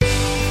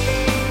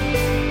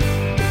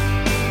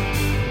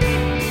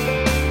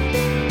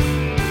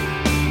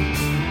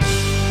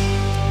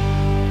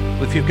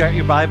you've got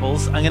your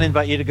Bibles, I'm going to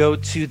invite you to go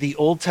to the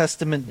Old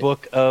Testament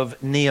book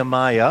of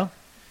Nehemiah.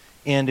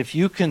 And if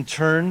you can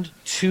turn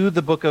to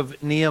the book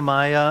of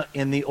Nehemiah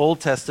in the Old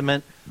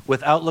Testament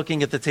without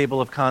looking at the table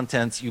of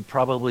contents, you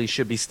probably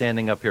should be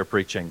standing up here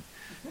preaching.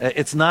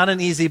 It's not an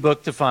easy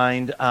book to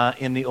find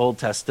in the Old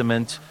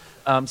Testament.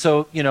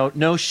 So,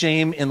 no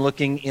shame in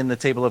looking in the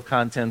table of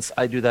contents.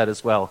 I do that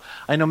as well.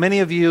 I know many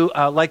of you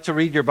like to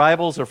read your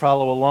Bibles or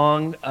follow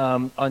along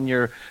on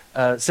your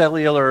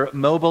cellular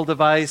mobile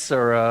device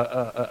or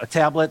a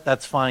tablet.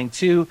 That's fine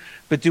too.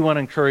 But do want to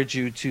encourage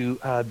you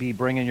to be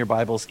bringing your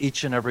Bibles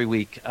each and every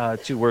week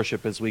to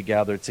worship as we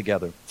gather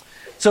together.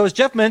 So as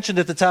Jeff mentioned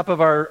at the top of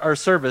our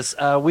service,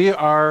 we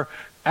are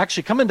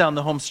actually coming down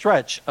the home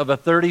stretch of a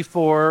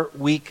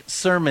 34-week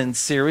sermon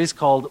series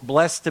called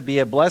Blessed to be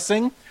a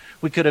Blessing.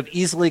 We could have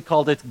easily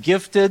called it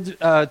Gifted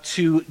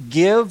to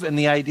Give, and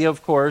the idea,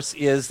 of course,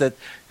 is that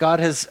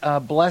God has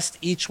blessed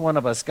each one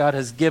of us. God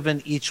has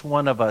given each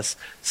one of us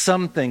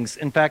some things,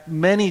 in fact,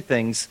 many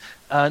things,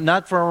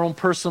 not for our own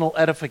personal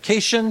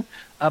edification,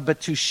 but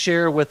to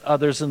share with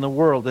others in the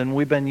world. And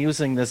we've been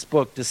using this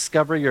book,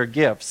 Discover Your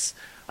Gifts,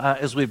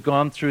 as we've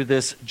gone through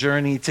this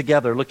journey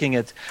together, looking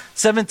at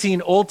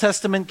 17 Old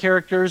Testament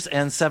characters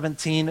and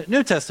 17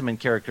 New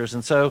Testament characters.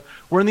 And so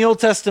we're in the Old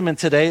Testament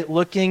today,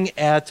 looking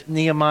at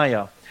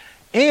Nehemiah.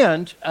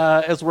 And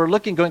as we're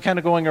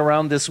going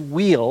around this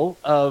wheel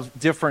of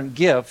different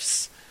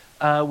gifts,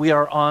 we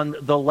are on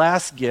the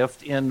last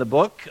gift in the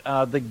book,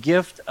 the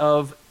gift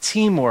of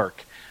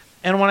teamwork.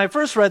 And when I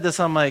first read this,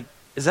 I'm like,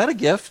 is that a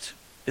gift?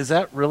 Is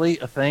that really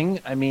a thing?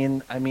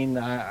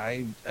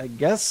 I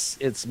guess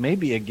it's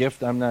maybe a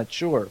gift. I'm not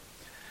sure.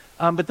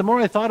 But the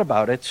more I thought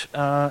about it,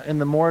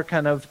 and the more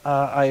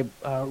I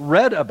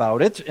read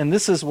about it, and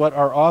this is what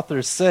our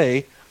authors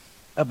say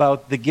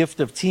about the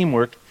gift of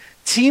teamwork.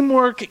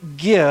 Teamwork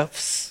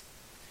gifts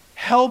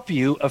help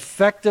you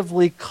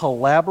effectively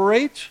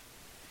collaborate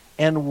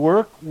and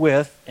work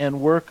with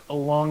and work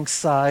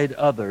alongside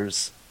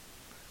others.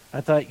 I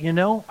thought,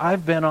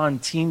 I've been on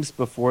teams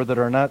before that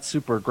are not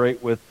super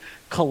great with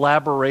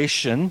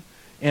collaboration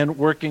and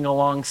working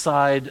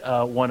alongside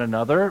one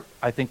another.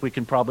 I think we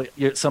can probably,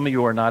 some of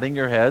you are nodding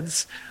your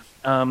heads.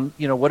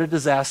 What a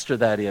disaster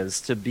that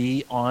is to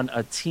be on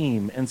a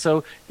team. And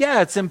so,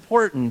 it's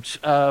important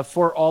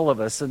for all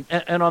of us.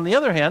 And on the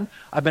other hand,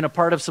 I've been a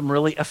part of some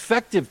really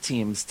effective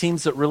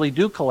teams that really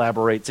do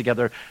collaborate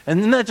together.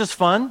 And isn't that just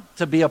fun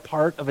to be a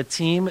part of a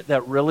team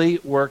that really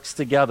works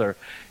together?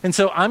 And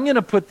so I'm going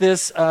to put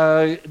this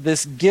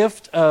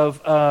gift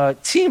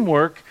of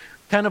teamwork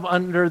kind of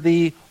under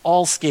the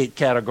all skate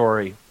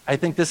category. I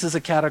think this is a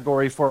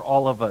category for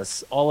all of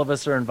us. All of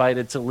us are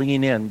invited to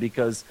lean in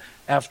because,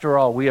 after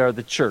all, we are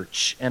the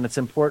church, and it's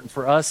important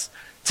for us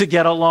to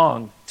get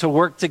along, to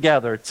work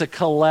together, to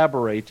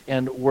collaborate,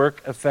 and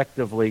work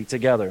effectively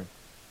together.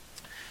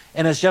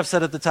 And as Jeff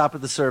said at the top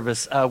of the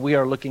service, we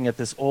are looking at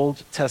this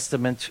Old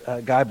Testament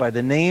guy by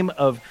the name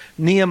of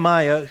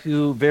Nehemiah,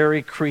 who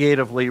very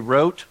creatively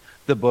wrote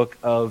the book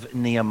of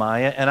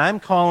Nehemiah. And I'm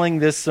calling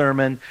this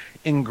sermon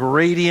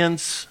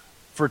Ingredients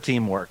for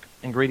Teamwork.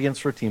 Ingredients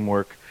for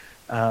Teamwork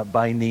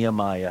by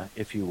Nehemiah,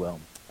 if you will.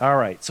 All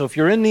right, so if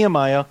you're in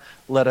Nehemiah,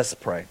 let us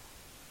pray.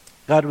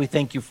 God, we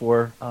thank you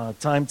for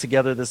time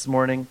together this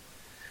morning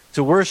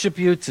to worship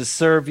you, to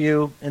serve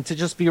you, and to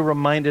just be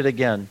reminded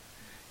again,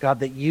 God,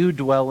 that you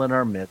dwell in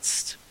our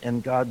midst.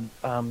 And God,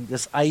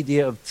 this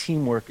idea of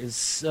teamwork is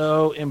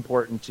so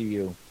important to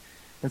you.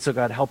 And so,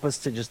 God, help us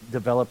to just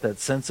develop that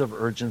sense of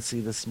urgency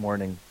this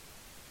morning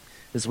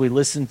as we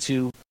listen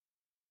to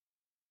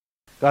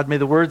God. May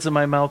the words of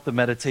my mouth, the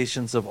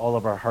meditations of all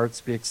of our hearts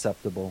be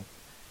acceptable.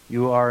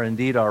 You are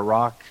indeed our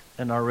rock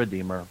and our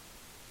Redeemer.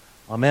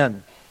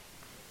 Amen.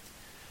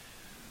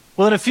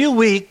 Well, in a few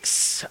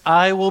weeks,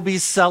 I will be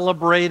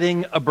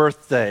celebrating a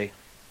birthday.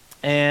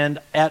 And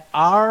at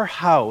our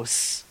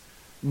house,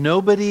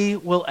 nobody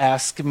will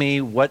ask me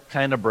what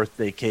kind of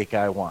birthday cake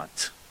I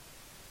want.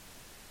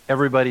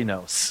 Everybody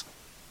knows.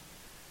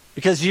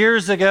 Because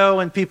years ago,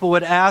 when people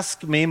would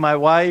ask me, my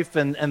wife,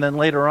 and then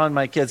later on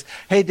my kids,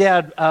 hey,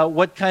 Dad,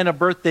 what kind of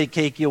birthday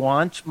cake you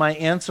want? My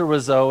answer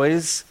was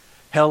always,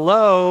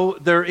 hello,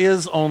 there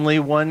is only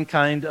one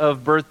kind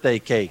of birthday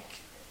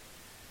cake.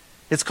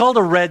 It's called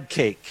a red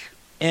cake.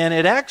 And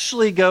it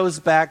actually goes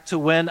back to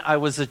when I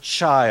was a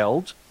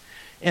child.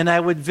 And I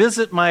would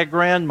visit my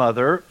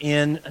grandmother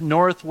in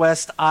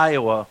northwest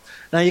Iowa.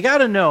 Now, you got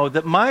to know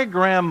that my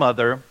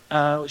grandmother,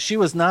 she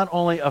was not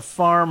only a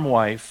farm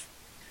wife,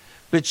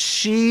 but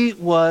she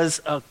was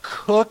a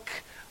cook,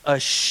 a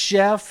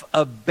chef,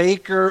 a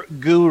baker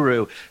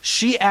guru.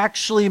 She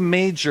actually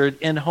majored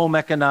in home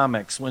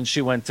economics when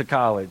she went to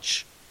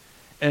college.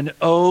 And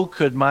oh,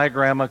 could my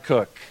grandma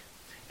cook.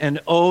 And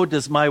oh,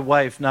 does my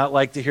wife not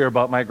like to hear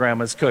about my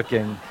grandma's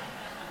cooking,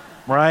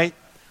 right?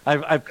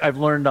 I've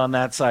learned on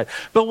that side.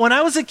 But when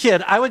I was a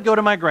kid, I would go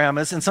to my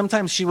grandma's, and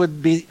sometimes she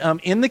would be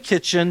in the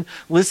kitchen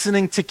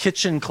listening to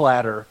kitchen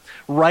clatter,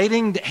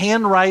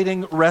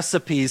 handwriting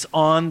recipes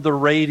on the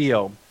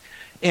radio.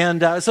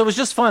 And so it was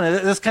just fun.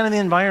 That's kind of the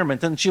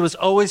environment. And she was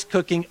always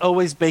cooking,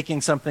 always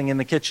baking something in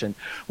the kitchen.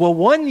 Well,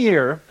 one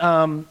year,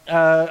 I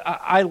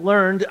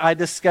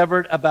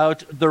discovered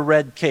about the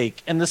red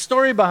cake. And the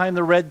story behind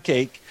the red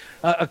cake,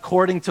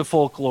 according to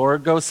folklore,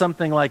 goes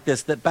something like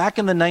this, that back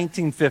in the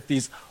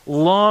 1950s,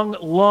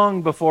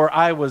 long before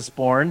I was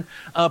born,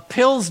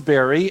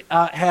 Pillsbury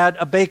had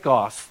a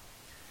bake-off.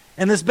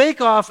 And this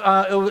bake-off,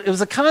 it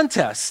was a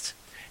contest.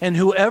 And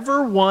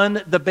whoever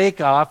won the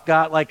bake-off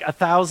got like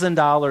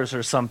 $1,000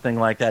 or something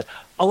like that.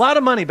 A lot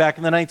of money back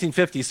in the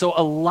 1950s. So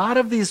a lot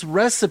of these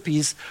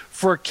recipes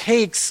for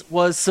cakes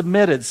was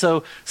submitted.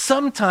 So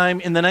sometime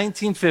in the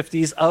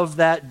 1950s of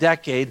that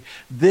decade,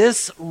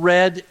 this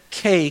red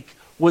cake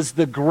was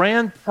the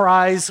grand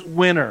prize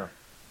winner.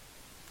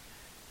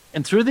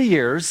 And through the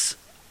years,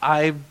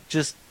 I've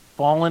just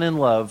fallen in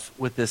love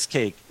with this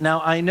cake.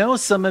 Now, I know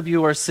some of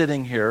you are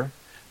sitting here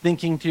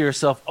thinking to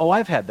yourself, oh,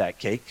 I've had that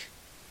cake.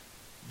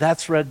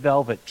 That's red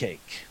velvet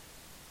cake.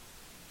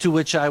 To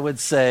which I would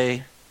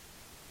say,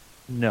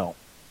 no.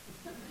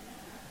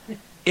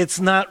 It's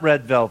not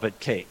red velvet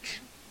cake.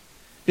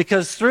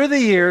 Because through the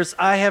years,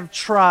 I have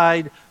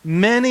tried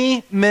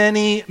many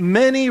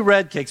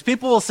red cakes.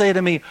 People will say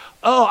to me,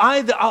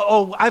 I've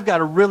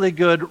got a really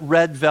good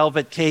red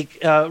velvet cake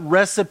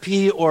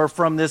recipe or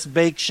from this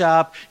bake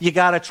shop. You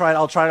got to try it.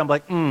 I'll try it. I'm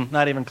like,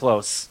 not even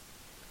close.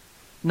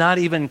 Not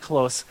even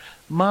close.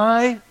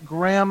 My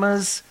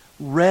grandma's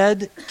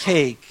red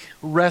cake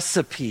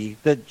recipe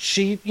that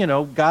she,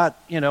 got,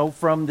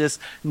 from this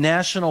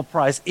national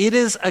prize. It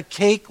is a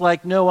cake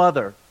like no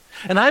other.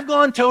 And I've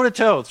gone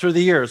toe-to-toe through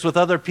the years with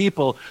other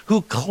people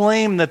who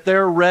claim that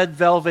their red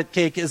velvet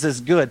cake is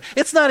as good.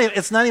 It's not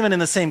even in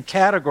the same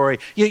category.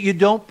 You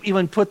don't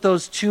even put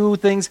those two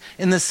things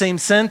in the same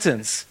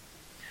sentence.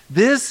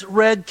 This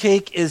red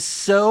cake is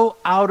so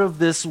out of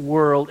this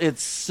world.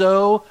 It's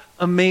so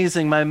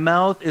amazing. My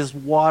mouth is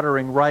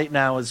watering right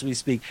now as we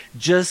speak,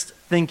 just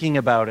thinking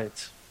about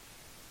it.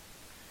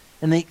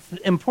 And the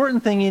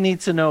important thing you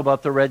need to know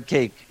about the red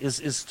cake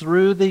is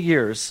through the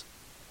years,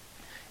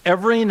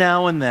 every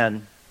now and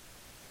then,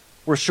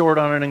 we're short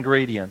on an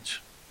ingredient.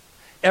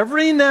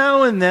 Every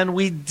now and then,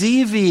 we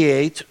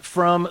deviate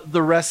from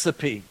the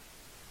recipe.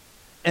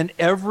 And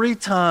every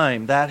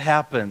time that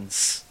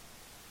happens,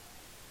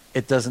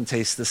 it doesn't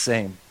taste the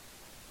same.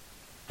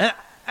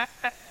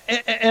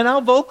 And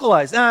I'll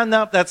vocalize,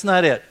 no, that's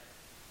not it.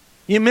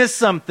 You missed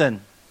something.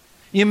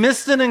 You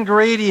missed an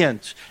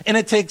ingredient. And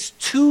it takes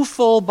 2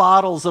 full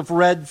bottles of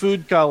red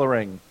food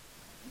coloring.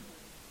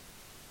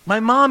 My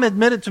mom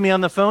admitted to me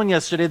on the phone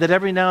yesterday that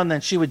every now and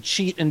then she would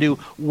cheat and do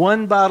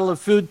 1 bottle of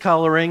food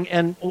coloring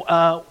and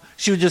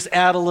she would just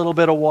add a little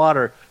bit of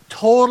water.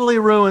 Totally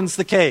ruins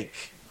the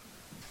cake.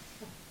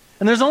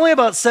 And there's only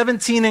about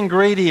 17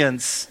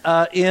 ingredients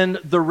in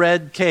the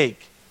red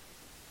cake.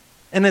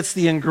 And it's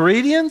the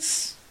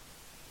ingredients,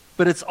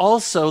 but it's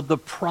also the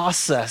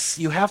process.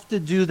 You have to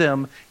do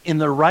them in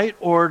the right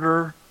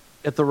order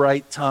at the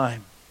right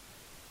time.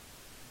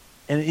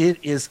 And it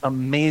is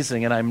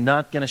amazing, and I'm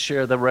not going to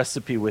share the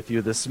recipe with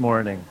you this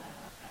morning.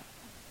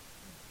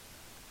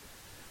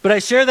 But I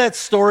share that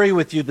story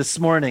with you this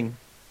morning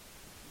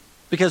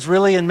because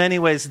really, in many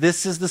ways,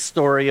 this is the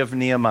story of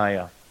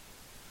Nehemiah.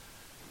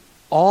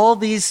 All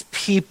these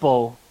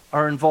people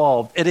are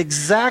involved at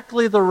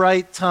exactly the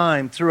right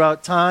time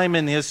throughout time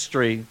and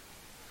history,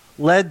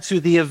 led to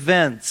the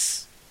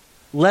events,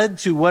 led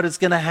to what is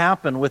going to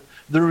happen with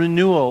the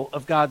renewal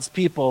of God's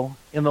people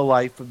in the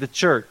life of the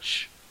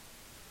church.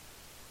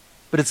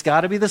 But it's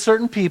got to be the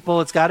certain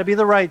people, it's got to be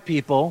the right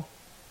people,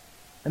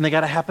 and they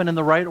got to happen in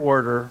the right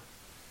order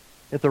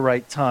at the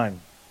right time.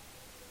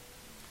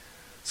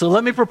 So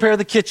let me prepare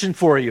the kitchen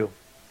for you.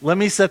 Let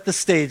me set the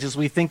stage as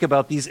we think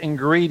about these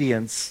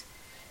ingredients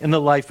in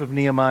the life of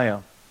Nehemiah.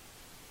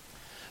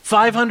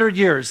 500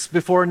 years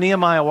before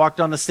Nehemiah walked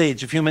on the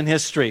stage of human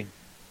history,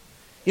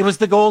 it was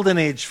the golden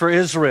age for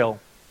Israel.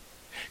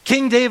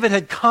 King David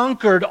had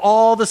conquered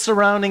all the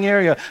surrounding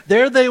area.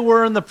 There they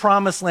were in the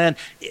promised land.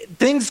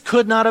 Things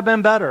could not have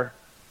been better.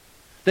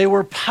 They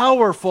were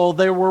powerful.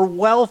 They were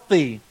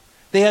wealthy.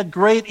 They had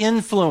great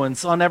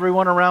influence on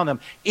everyone around them.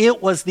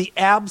 It was the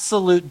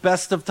absolute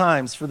best of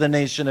times for the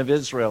nation of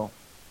Israel.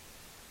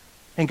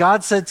 And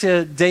God said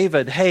to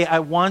David, hey, I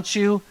want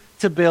you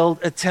to build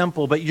a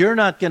temple, but you're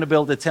not going to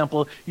build a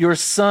temple. Your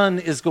son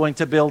is going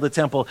to build a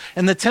temple.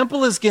 And the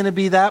temple is going to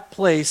be that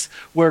place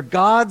where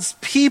God's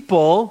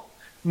people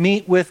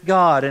meet with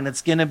God, and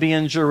it's going to be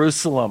in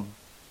Jerusalem.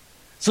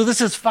 So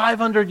this is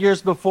 500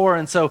 years before,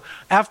 and so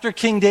after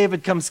King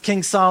David comes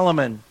King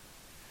Solomon.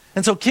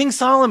 And so King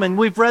Solomon,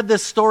 we've read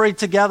this story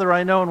together,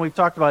 I know, and we've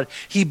talked about it.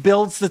 He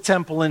builds the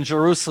temple in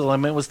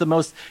Jerusalem. It was the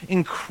most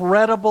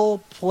incredible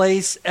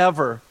place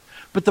ever.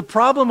 But the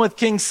problem with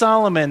King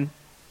Solomon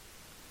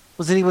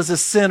was that he was a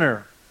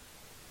sinner.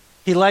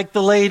 He liked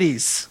the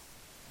ladies.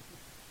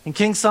 And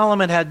King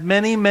Solomon had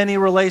many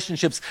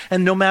relationships.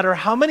 And no matter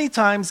how many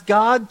times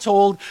God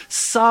told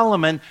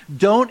Solomon,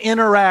 don't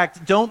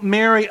interact, don't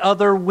marry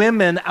other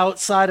women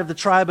outside of the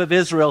tribe of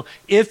Israel.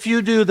 If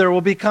you do, there will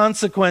be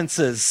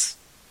consequences.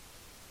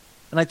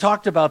 And I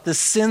talked about this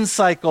sin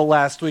cycle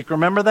last week.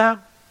 Remember that?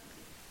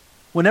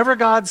 Whenever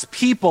God's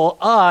people,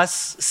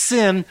 us,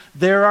 sin,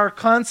 there are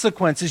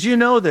consequences. You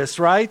know this,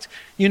 right?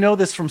 You know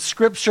this from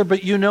Scripture,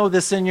 but you know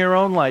this in your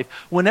own life.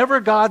 Whenever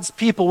God's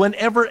people,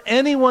 whenever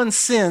anyone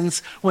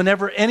sins,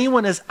 whenever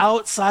anyone is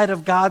outside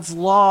of God's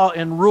law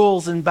and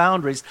rules and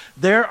boundaries,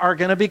 there are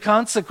going to be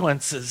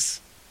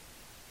consequences.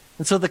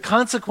 And so the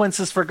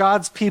consequences for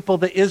God's people,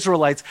 the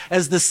Israelites,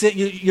 as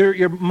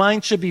your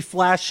mind should be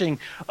flashing,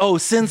 oh,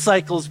 sin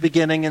cycle's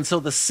beginning, and so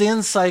the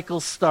sin cycle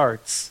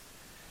starts.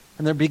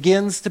 And there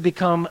begins to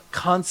become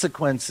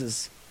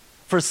consequences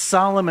for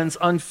Solomon's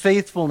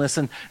unfaithfulness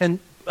and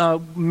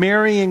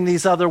marrying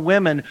these other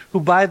women who,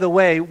 by the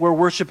way, were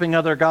worshiping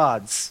other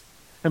gods.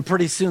 And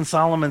pretty soon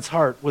Solomon's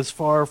heart was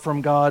far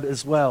from God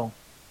as well.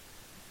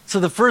 So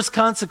the first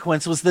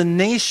consequence was the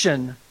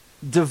nation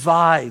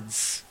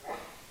divides.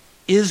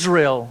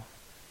 Israel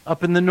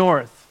up in the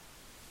north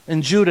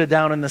and Judah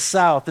down in the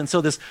south. And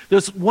so this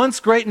once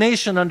great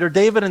nation under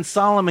David and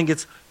Solomon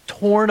gets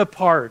torn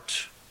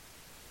apart.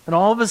 And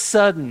all of a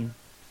sudden,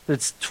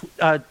 it's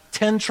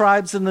 10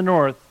 tribes in the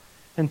north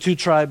and 2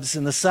 tribes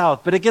in the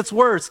south. But it gets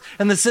worse,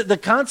 and the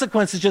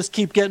consequences just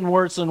keep getting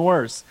worse and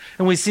worse.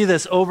 And we see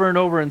this over and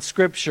over in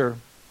Scripture.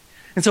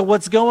 And so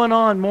what's going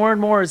on more and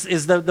more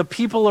is the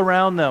people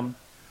around them,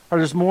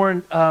 there's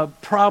more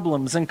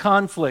problems and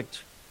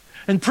conflict.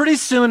 And pretty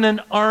soon an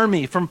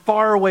army from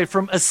far away,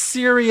 from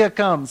Assyria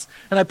comes.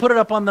 And I put it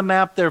up on the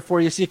map there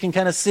for you so you can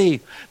kind of see.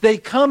 They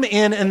come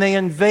in and they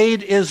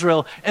invade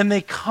Israel, and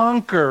they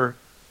conquer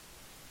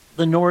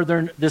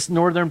this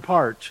northern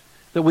part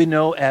that we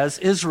know as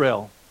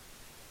Israel.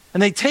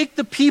 And they take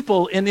the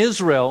people in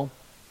Israel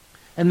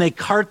and they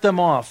cart them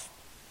off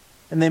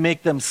and they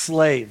make them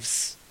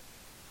slaves.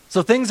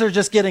 So things are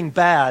just getting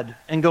bad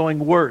and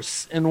going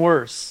worse and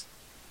worse.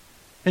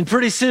 And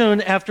pretty soon,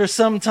 after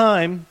some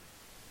time,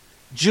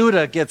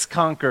 Judah gets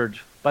conquered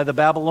by the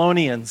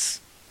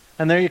Babylonians.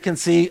 And there you can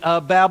see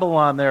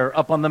Babylon there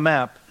up on the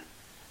map.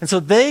 And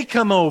so they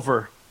come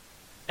over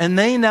and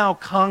they now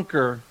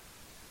conquer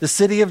the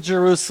city of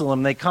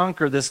Jerusalem. They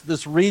conquer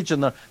this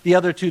region, the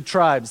other 2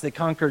 tribes. They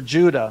conquer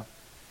Judah.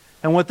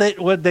 And what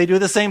they do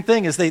the same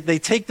thing is they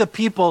take the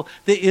people,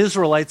 the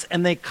Israelites,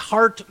 and they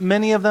cart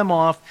many of them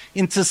off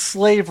into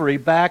slavery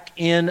back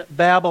in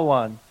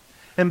Babylon.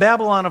 And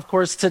Babylon, of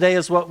course, today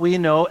is what we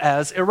know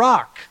as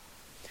Iraq.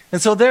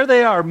 And so there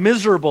they are,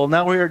 miserable.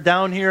 Now we are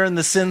down here in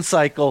the sin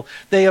cycle.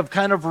 They have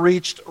kind of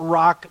reached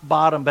rock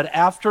bottom. But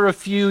after a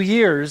few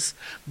years,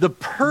 the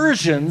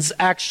Persians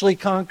actually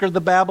conquer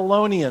the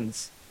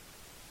Babylonians.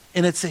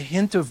 And it's a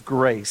hint of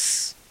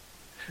grace.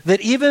 That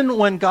even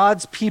when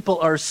God's people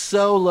are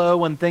so low,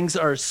 when things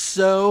are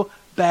so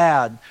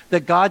bad,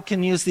 that God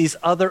can use these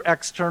other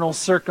external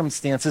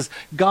circumstances.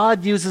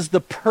 God uses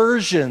the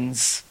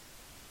Persians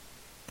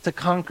to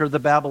conquer the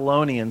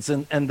Babylonians.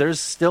 And there's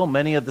still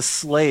many of the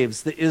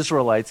slaves, the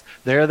Israelites.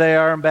 There they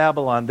are in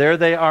Babylon. There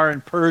they are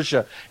in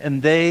Persia.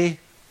 And they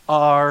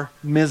are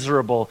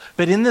miserable.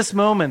 But in this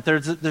moment,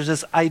 there's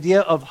this idea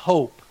of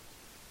hope.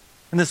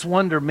 And this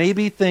wonder,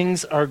 maybe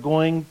things are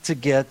going to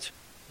get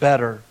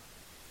better.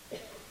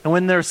 And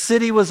when their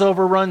city was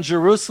overrun,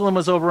 Jerusalem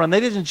was overrun, they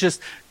didn't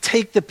just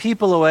take the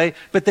people away,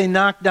 but they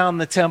knocked down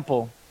the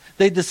temple.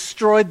 They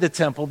destroyed the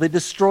temple. They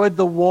destroyed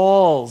the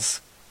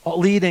walls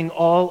leading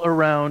all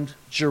around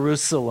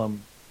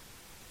Jerusalem.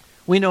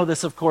 We know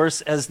this, of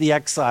course, as the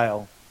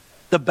exile,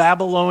 the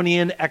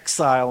Babylonian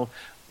exile.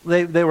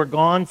 They were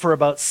gone for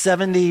about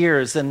 70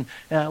 years. And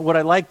what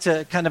I like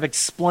to kind of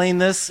explain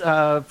this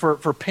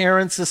for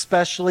parents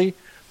especially,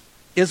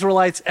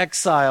 Israelites'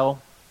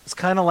 exile is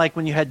kind of like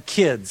when you had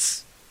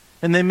kids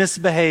and they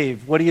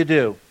misbehave. What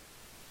do?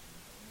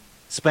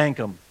 Spank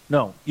them.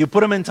 No, you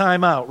put them in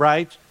timeout,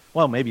 right?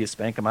 Well, maybe you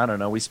spank them. I don't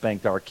know. We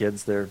spanked our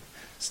kids. They're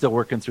still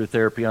working through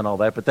therapy and all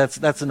that, but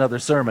that's another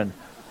sermon.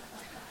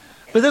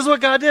 But this is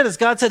what God did, is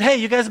God said, hey,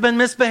 you guys have been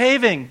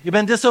misbehaving. You've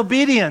been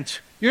disobedient.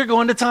 You're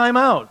going to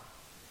timeout.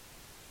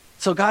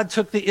 So God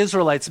took the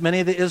Israelites,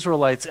 many of the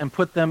Israelites, and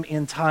put them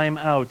in time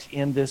out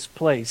in this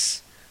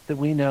place that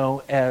we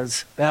know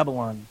as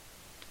Babylon.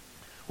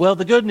 Well,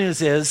 the good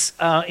news is,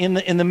 in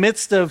the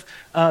midst of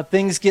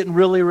things getting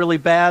really, really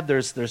bad,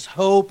 there's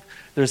hope,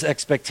 there's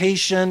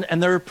expectation,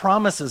 and there are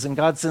promises, and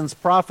God sends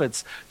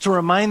prophets to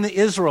remind the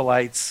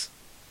Israelites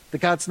that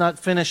God's not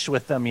finished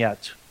with them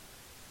yet.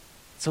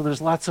 So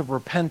there's lots of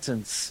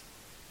repentance.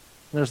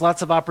 There's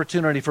lots of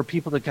opportunity for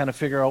people to kind of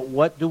figure out,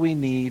 what do we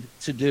need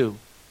to do?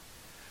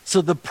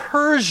 So the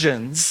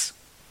Persians,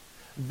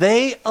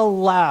 they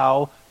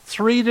allow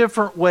 3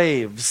 different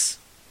waves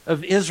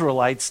of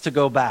Israelites to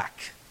go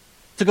back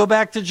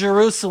to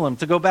Jerusalem,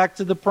 to go back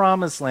to the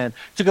Promised Land,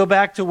 to go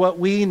back to what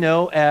we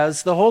know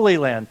as the Holy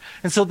Land.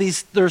 And so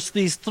there's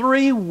these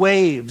 3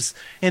 waves,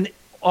 and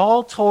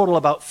all total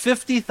about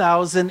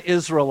 50,000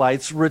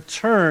 Israelites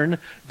return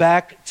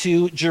back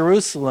to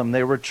Jerusalem.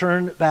 They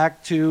return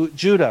back to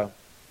Judah.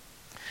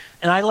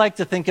 And I like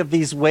to think of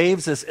these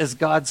waves as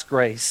God's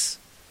grace.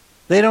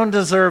 They don't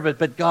deserve it,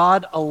 but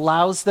God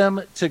allows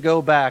them to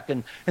go back.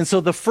 And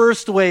so the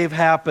first wave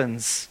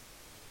happens.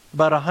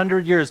 about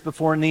 100 years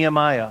before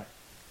Nehemiah.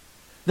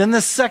 Then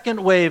the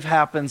second wave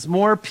happens,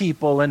 more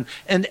people, and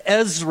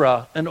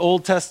Ezra, an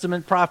Old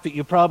Testament prophet,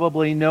 you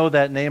probably know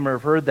that name or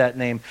have heard that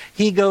name.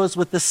 He goes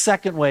with the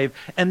second wave.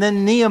 And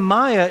then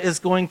Nehemiah is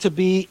going to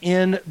be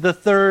in the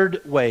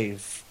third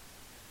wave.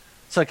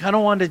 So I kind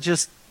of wanted to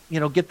just,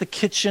 get the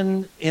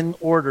kitchen in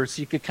order so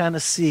you could kind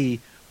of see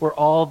where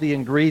all the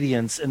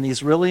ingredients and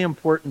these really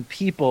important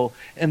people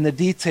and the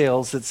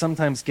details that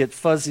sometimes get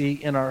fuzzy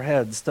in our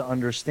heads to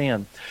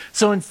understand.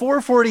 So in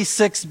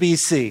 446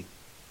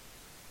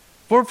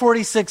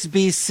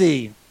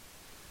 BC,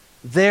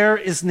 there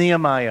is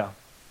Nehemiah.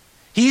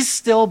 He's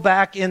still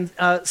back in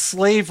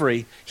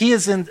slavery. He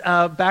is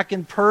back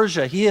in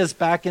Persia. He is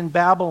back in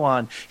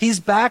Babylon. He's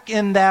back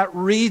in that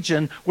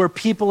region where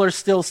people are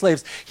still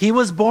slaves. He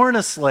was born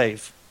a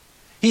slave.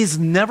 He's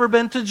never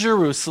been to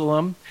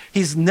Jerusalem.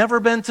 He's never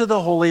been to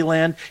the Holy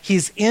Land.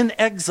 He's in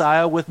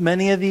exile with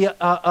many of the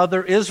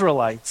other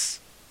Israelites.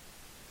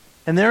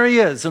 And there he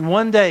is. And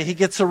one day he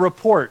gets a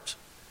report.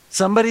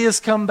 Somebody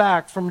has come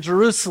back from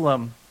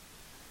Jerusalem.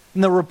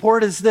 And the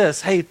report is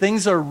this: hey,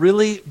 things are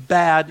really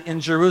bad in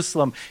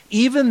Jerusalem.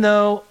 Even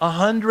though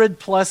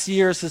 100+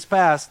 years has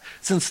passed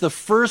since the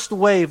first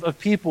wave of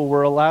people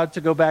were allowed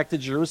to go back to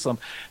Jerusalem,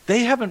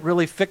 they haven't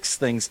really fixed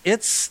things.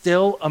 It's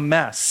still a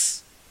mess.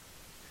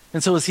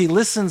 And so as he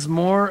listens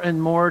more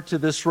and more to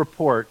this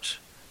report,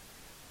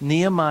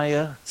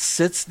 Nehemiah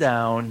sits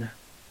down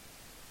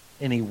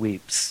and he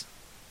weeps.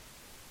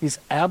 He's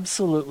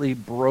absolutely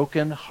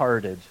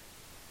brokenhearted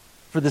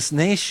for this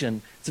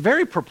nation. It's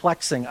very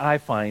perplexing, I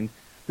find,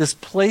 this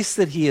place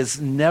that he has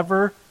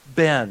never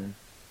been.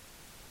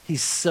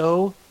 He's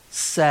so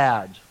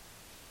sad.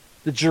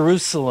 The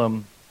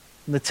Jerusalem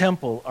and the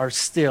temple are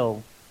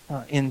still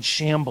in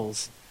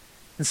shambles.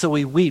 And so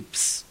he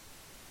weeps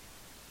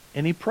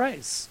and he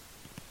prays.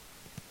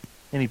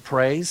 And he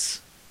prays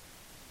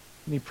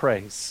and he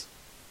prays.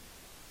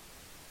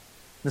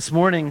 This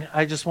morning,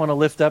 I just want to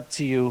lift up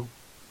to you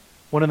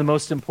one of the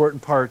most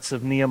important parts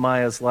of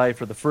Nehemiah's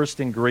life, or the first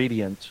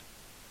ingredient,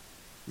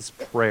 is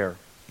prayer.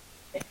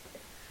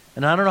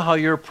 And I don't know how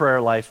your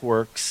prayer life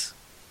works,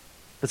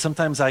 but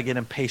sometimes I get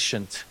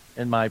impatient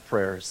in my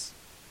prayers.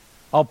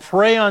 I'll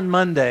pray on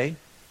Monday,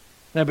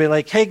 and I'll be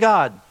like, hey,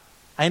 God,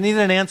 I need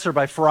an answer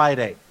by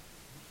Friday.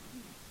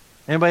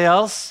 Anybody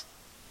else?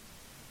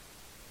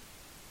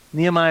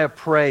 Nehemiah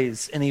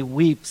prays, and he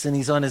weeps, and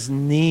he's on his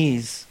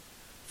knees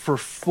for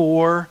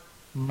 4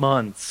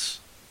 months.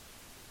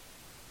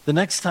 The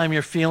next time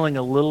you're feeling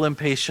a little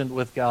impatient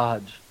with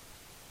God,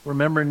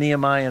 remember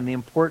Nehemiah and the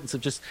importance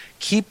of just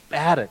keep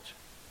at it.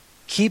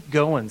 Keep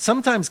going.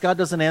 Sometimes God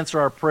doesn't answer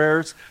our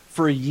prayers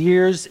for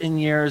years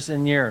and years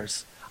and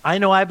years. I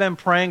know I've been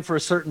praying for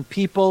certain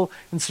people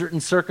in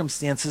certain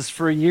circumstances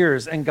for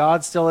years, and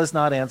God still has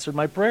not answered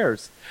my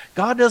prayers.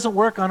 God doesn't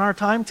work on our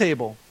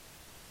timetable,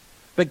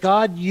 but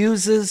God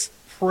uses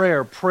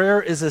prayer.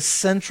 Prayer is a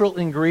central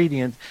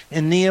ingredient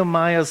in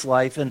Nehemiah's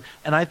life, and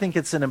I think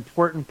it's an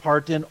important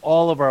part in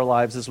all of our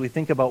lives as we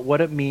think about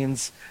what it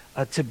means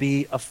to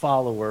be a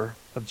follower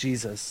of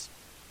Jesus.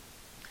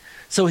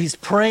 So he's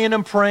praying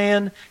and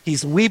praying,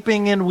 he's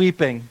weeping and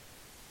weeping.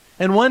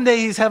 And one day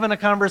he's having a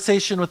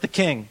conversation with the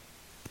king.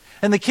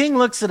 And the king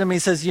looks at him, he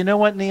says, you know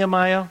what,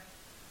 Nehemiah?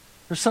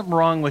 There's something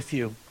wrong with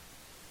you.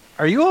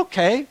 Are you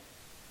okay?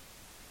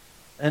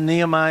 And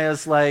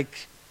Nehemiah's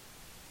like,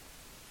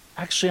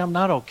 actually, I'm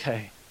not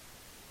okay.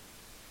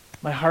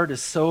 My heart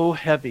is so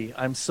heavy.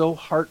 I'm so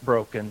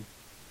heartbroken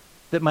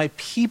that my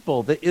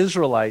people, the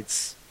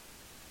Israelites,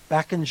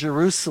 back in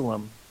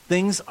Jerusalem,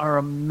 things are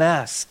a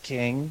mess,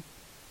 king.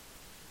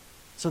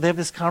 So they have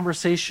this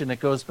conversation. It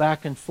goes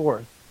back and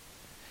forth.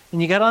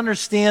 And you got to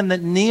understand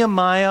that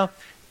Nehemiah,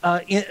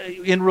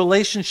 in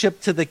relationship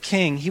to the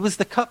king, he was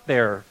the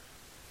cupbearer,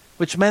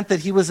 which meant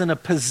that he was in a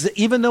position,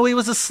 even though he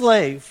was a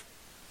slave,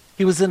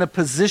 he was in a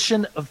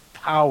position of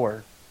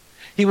power.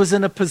 He was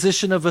in a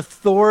position of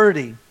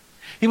authority.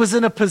 He was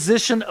in a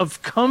position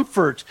of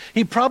comfort.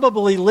 He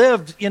probably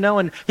lived,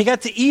 and he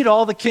got to eat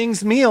all the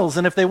king's meals.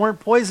 And if they weren't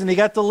poisoned, he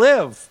got to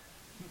live.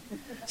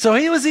 So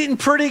he was eating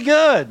pretty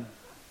good.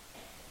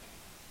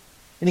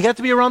 And he got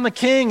to be around the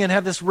king and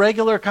have this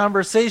regular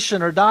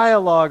conversation or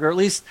dialogue, or at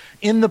least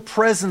in the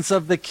presence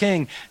of the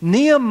king.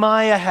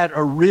 Nehemiah had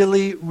a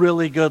really,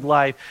 really good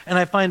life. And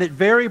I find it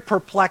very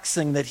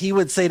perplexing that he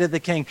would say to the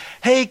king,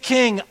 hey,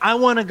 king, I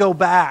want to go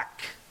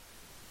back.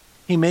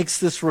 He makes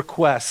this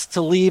request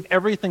to leave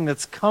everything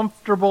that's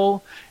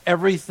comfortable,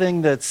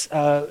 everything that's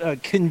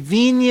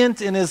convenient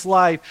in his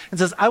life, and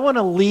says, I want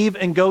to leave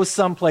and go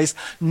someplace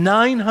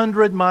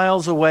 900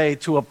 miles away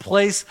to a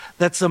place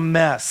that's a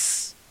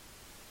mess.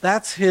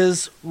 That's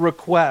his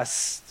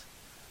request.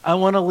 I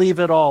want to leave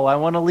it all. I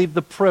want to leave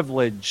the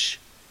privilege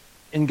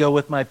and go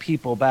with my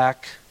people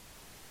back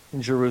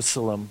in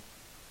Jerusalem.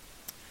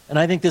 And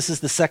I think this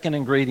is the second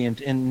ingredient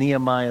in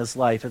Nehemiah's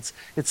life.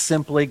 It's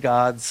simply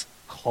God's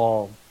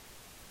call.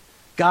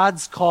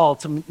 God's call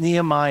to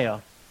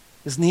Nehemiah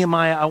is,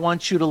 Nehemiah, I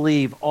want you to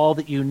leave all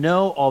that you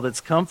know, all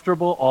that's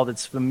comfortable, all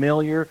that's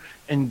familiar,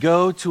 and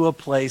go to a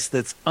place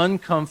that's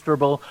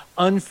uncomfortable,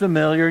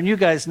 unfamiliar. And you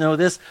guys know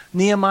this.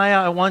 Nehemiah,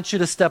 I want you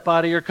to step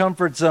out of your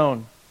comfort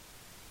zone.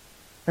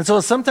 And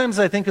so sometimes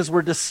I think as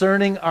we're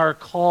discerning our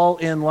call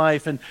in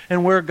life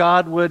and where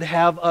God would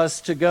have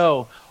us to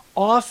go,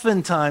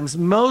 oftentimes,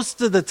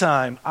 most of the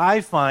time,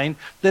 I find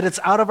that it's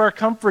out of our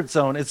comfort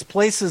zone. It's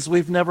places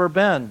we've never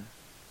been.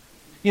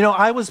 You know,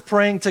 I was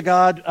praying to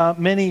God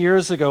many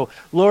years ago,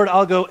 Lord,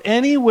 I'll go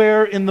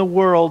anywhere in the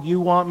world you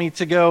want me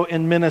to go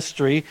in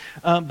ministry,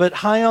 but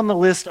high on the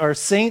list are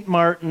St.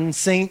 Martin,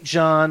 St.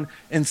 John,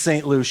 and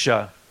St.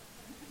 Lucia.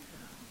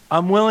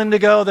 I'm willing to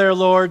go there,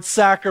 Lord.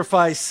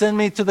 Sacrifice. Send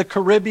me to the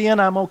Caribbean.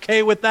 I'm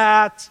okay with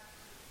that.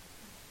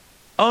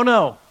 Oh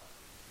no,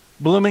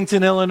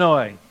 Bloomington,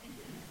 Illinois.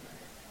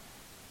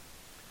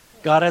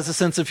 God has a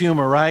sense of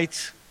humor,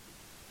 right?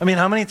 I mean,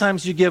 how many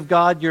times do you give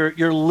God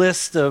your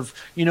list of,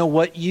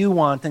 what you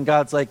want, and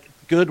God's like,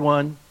 good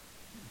one.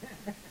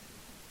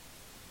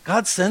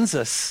 God sends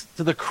us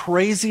to the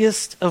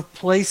craziest of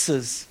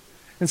places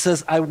and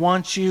says, I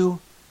want you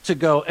to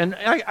go. And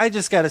I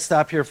just got to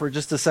stop here for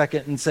just a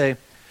second and say,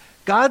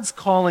 God's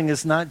calling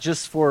is not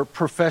just for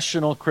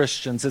professional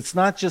Christians. It's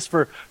not just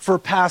for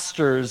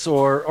pastors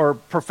or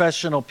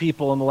professional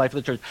people in the life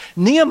of the church.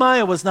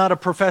 Nehemiah was not a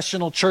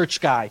professional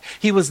church guy.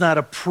 He was not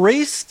a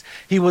priest.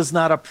 He was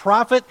not a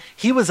prophet.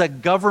 He was a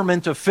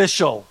government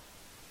official.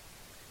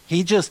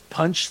 He just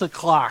punched the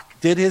clock,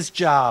 did his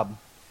job.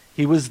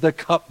 He was the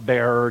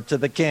cupbearer to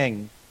the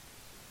king.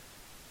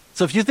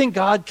 So if you think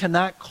God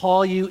cannot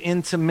call you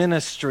into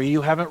ministry,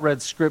 you haven't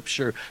read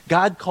Scripture.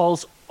 God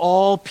calls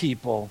all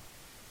people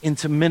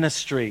into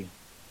ministry,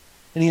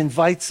 and he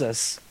invites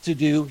us to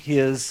do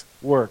his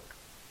work.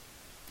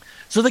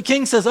 So the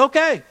king says,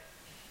 okay,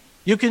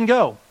 you can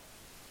go.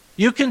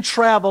 You can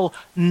travel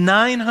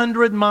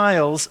 900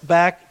 miles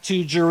back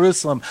to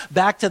Jerusalem,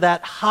 back to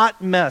that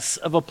hot mess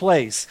of a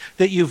place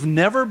that you've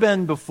never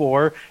been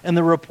before, and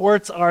the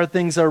reports are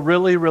things are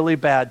really, really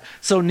bad.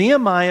 So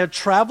Nehemiah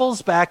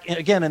travels back,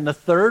 again, in the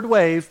third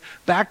wave,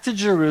 back to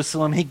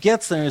Jerusalem. He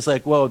gets there and he's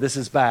like, whoa, this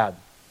is bad.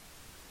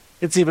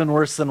 It's even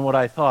worse than what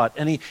I thought.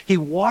 And he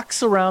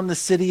walks around the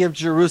city of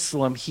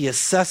Jerusalem. He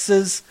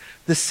assesses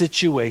the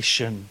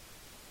situation.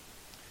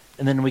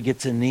 And then we get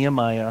to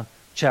Nehemiah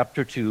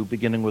chapter 2,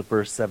 beginning with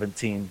verse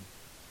 17.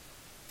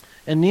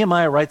 And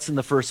Nehemiah writes in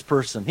the first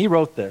person. He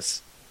wrote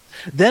this.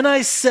 Then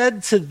I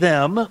said to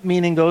them,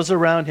 meaning those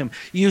around him,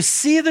 you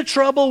see the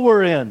trouble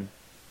we're in.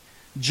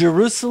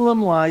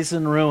 Jerusalem lies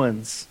in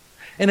ruins,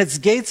 and its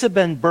gates have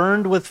been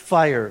burned with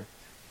fire.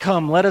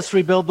 Come, let us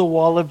rebuild the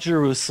wall of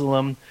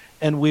Jerusalem,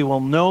 and we will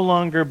no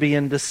longer be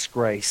in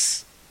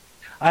disgrace.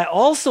 I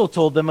also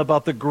told them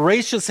about the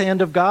gracious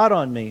hand of God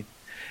on me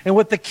and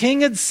what the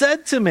king had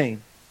said to me.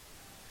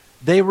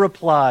 They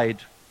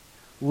replied,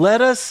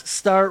 let us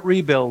start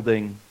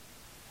rebuilding.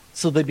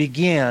 So they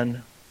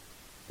began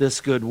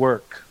this good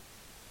work.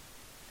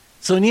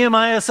 So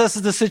Nehemiah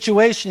assesses the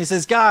situation. He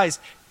says, guys,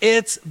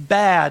 it's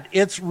bad.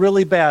 It's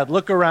really bad.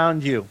 Look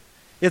around you.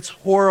 It's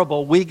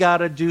horrible. We got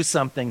to do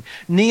something.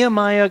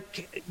 Nehemiah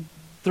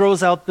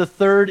throws out the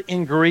third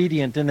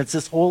ingredient, and it's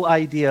this whole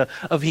idea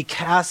of he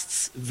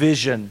casts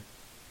vision.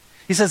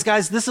 He says,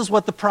 guys, this is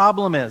what the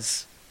problem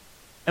is.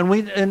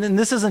 And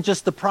this isn't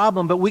just the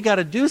problem, but we got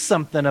to do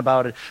something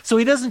about it. So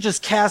he doesn't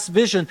just cast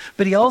vision,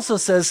 but he also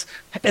says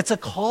it's a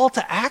call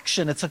to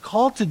action. It's a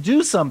call to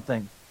do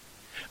something.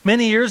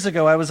 Many years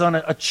ago, I was on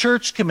a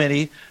church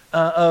committee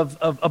of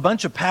a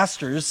bunch of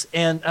pastors,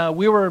 and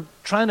we were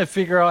trying to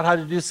figure out how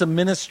to do some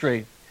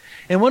ministry.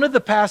 And one of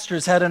the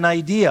pastors had an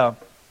idea.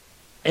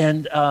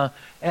 And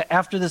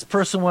after this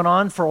person went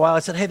on for a while, I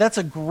said, hey, that's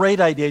a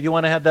great idea. Do you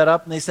want to have that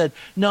up? And they said,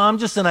 no, I'm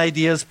just an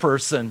ideas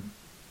person.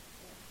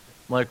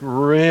 I'm like,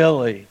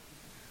 really?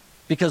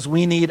 Because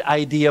we need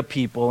idea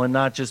people and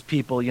not just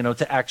people,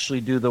 to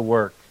actually do the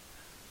work.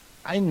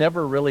 I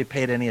never really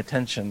paid any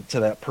attention to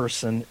that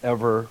person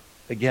ever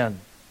again.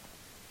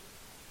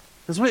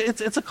 Because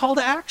it's a call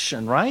to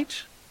action,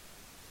 right?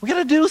 We got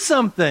to do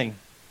something.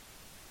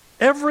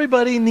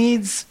 Everybody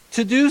needs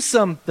to do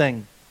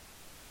something.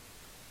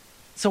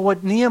 So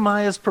what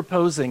Nehemiah is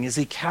proposing is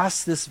he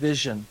casts this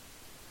vision.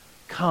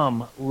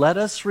 Come, let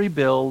us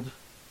rebuild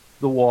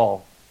the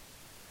wall.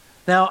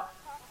 Now,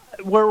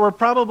 we're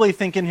probably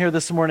thinking here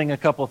this morning a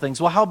couple of things.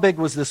 Well, how big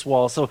was this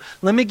wall? So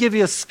let me give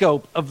you a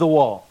scope of the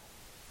wall.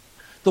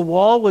 The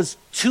wall was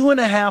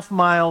 2.5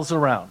 miles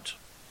around.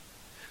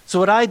 So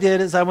what I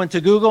did is I went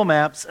to Google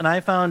Maps and I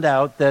found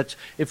out that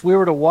if we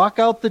were to walk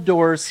out the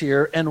doors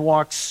here and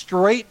walk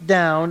straight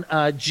down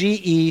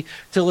GE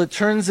till it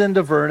turns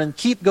into Vernon,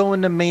 keep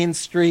going to Main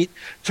Street,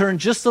 turn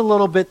just a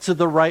little bit to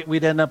the right,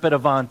 we'd end up at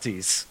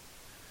Avanti's.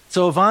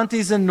 So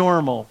Avanti's and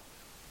Normal,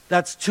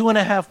 that's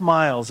 2.5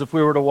 miles if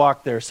we were to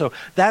walk there. So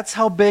that's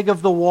how big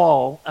of the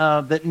wall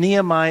that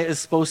Nehemiah is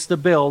supposed to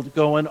build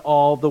going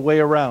all the way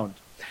around.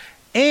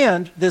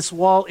 And this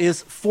wall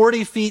is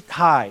 40 feet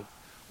high,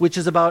 which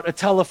is about a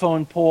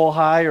telephone pole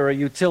high or a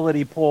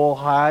utility pole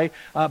high,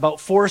 about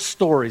 4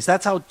 stories.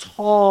 That's how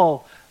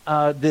tall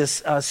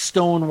this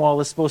stone wall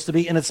is supposed to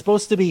be, and it's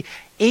supposed to be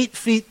 8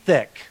 feet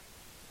thick.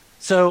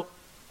 So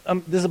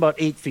this is about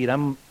 8 feet.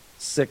 I'm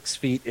 6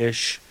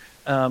 feet-ish,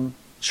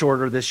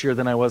 shorter this year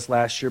than I was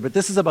last year, but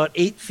this is about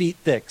 8 feet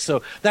thick.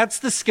 So that's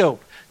the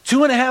scope.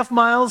 2.5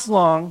 miles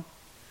long,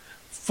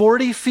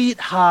 40 feet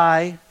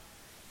high,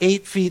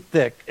 8 feet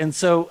thick. And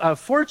so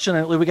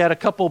fortunately, we got a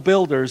couple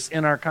builders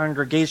in our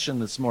congregation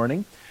this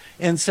morning.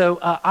 And so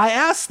I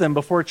asked them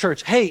before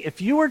church, hey, if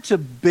you were to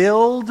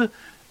build,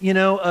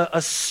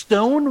 a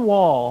stone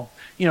wall,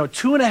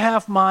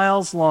 2.5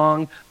 miles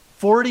long,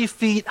 40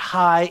 feet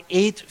high,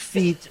 8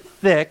 feet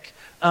thick,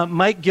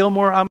 Mike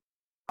Gilmore,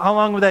 how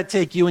long would that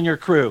take you and your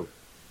crew?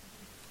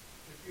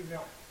 If you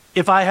help.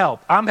 If I help.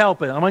 I'm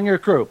helping. I'm on your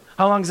crew.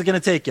 How long is it going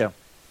to take you?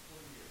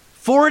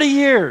 40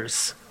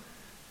 years.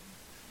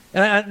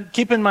 And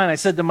keep in mind, I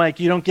said to Mike,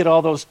 you don't get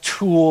all those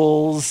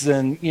tools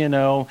and, you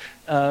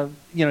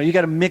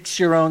got to mix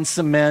your own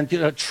cement.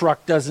 A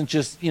truck doesn't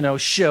just,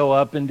 show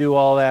up and do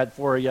all that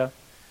for you.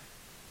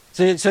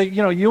 So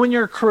you and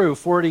your crew,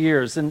 40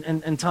 years.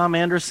 And Tom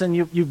Anderson,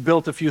 you've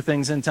built a few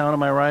things in town,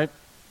 am I right?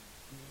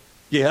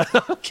 Yeah,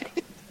 okay.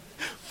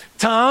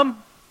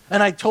 Tom,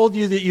 and I told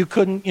you that you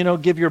couldn't,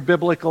 give your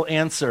biblical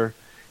answer.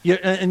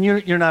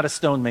 You're not a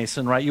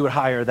stonemason, right? You would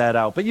hire that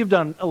out. But you've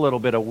done a little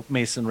bit of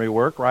masonry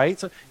work, right?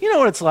 So you know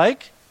what it's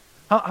like.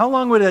 How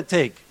long would it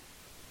take?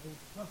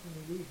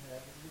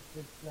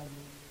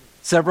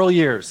 Several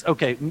years.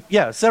 Okay.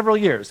 Yeah, several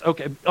years.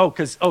 Okay.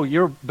 Oh,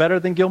 you're better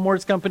than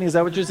Gilmore's company? Is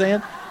that what you're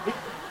saying?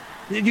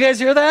 Did you guys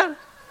hear that?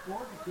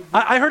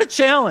 I heard a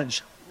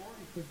challenge.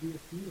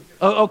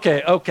 Oh,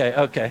 okay. Mike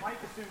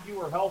assumed you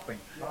were helping.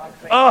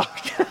 Oh.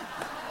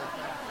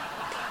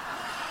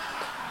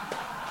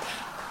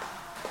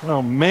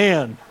 Oh,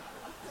 man.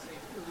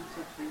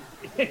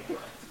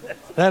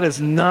 That is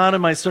not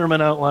in my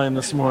sermon outline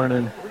this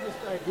morning.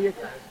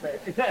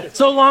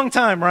 So long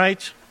time,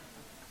 right?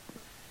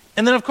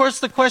 And then, of course,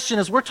 the question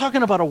is, we're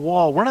talking about a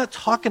wall. We're not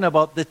talking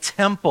about the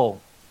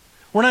temple.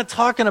 We're not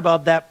talking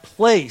about that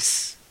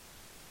place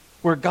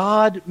where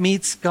God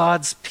meets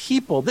God's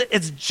people.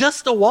 It's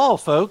just a wall,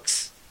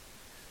 folks.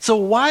 So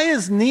why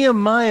is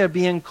Nehemiah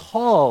being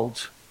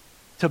called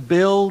to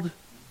build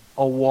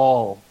a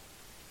wall?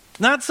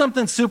 Not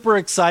something super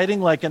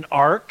exciting like an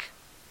ark.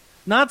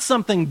 Not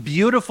something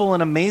beautiful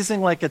and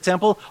amazing like a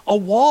temple. A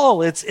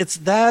wall, it's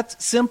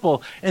that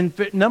simple. And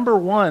number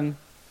one,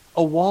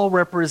 a wall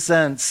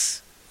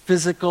represents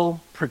physical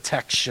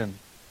protection.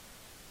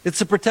 It's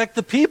to protect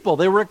the people.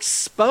 They were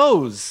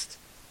exposed.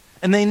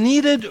 And they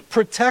needed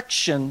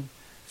protection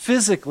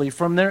physically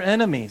from their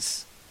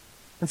enemies.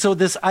 And so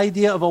this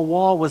idea of a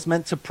wall was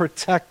meant to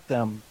protect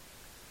them.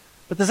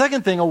 But the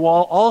second thing a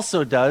wall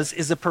also does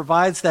is it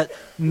provides that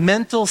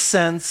mental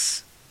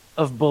sense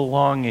of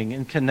belonging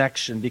and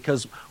connection.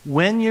 Because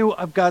when you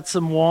have got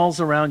some walls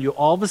around you,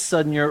 all of a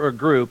sudden you're a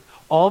group,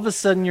 all of a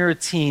sudden you're a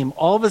team,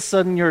 all of a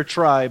sudden you're a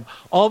tribe,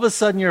 all of a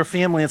sudden you're a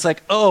family. It's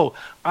like, oh,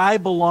 I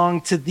belong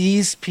to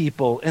these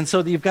people. And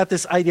so you've got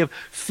this idea of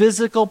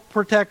physical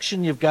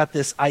protection, you've got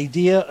this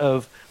idea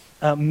of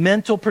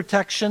mental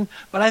protection.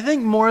 But I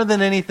think more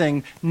than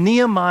anything,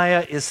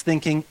 Nehemiah is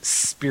thinking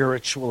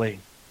spiritually.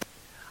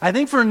 I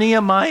think for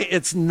Nehemiah,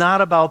 it's not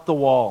about the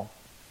wall.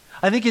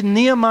 I think in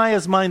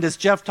Nehemiah's mind, as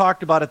Jeff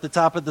talked about at the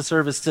top of the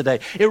service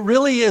today, it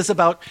really is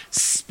about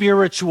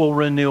spiritual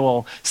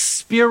renewal,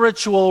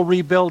 spiritual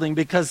rebuilding,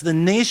 because the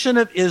nation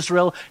of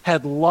Israel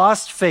had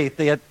lost faith.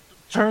 They had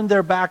turned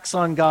their backs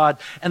on God.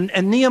 And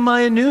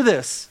Nehemiah knew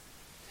this.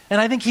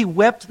 And I think he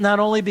wept not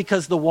only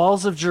because the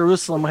walls of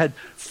Jerusalem had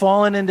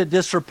fallen into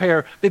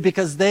disrepair, but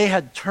because they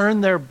had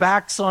turned their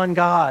backs on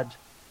God.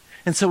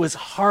 And so his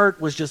heart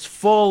was just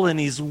full and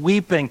he's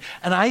weeping.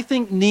 And I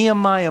think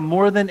Nehemiah,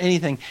 more than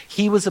anything,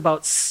 he was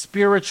about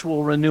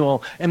spiritual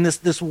renewal. And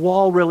this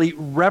wall really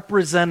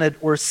represented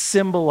or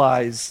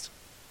symbolized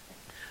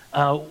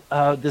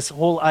this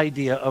whole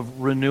idea of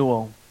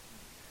renewal.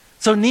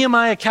 So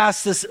Nehemiah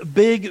cast this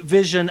big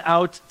vision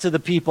out to the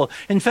people.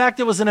 In fact,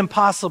 it was an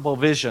impossible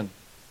vision.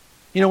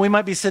 We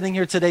might be sitting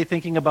here today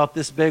thinking about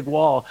this big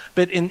wall,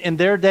 but in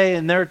their day,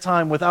 in their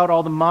time, without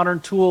all the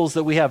modern tools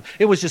that we have,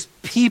 it was just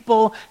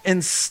people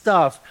and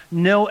stuff,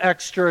 no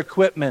extra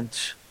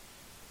equipment.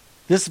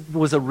 This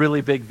was a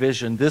really big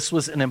vision. This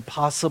was an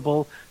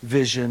impossible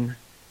vision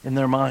in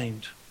their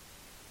mind.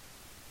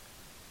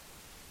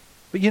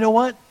 But you know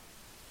what?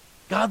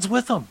 God's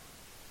with them.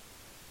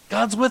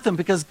 God's with them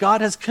because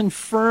God has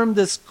confirmed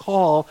this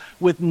call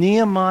with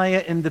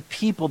Nehemiah and the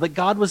people, that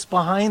God was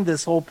behind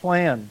this whole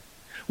plan.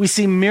 We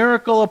see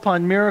miracle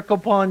upon miracle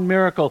upon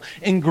miracle,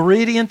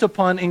 ingredient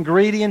upon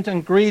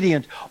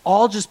ingredient,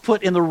 all just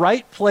put in the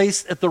right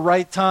place at the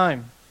right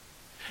time.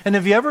 And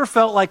have you ever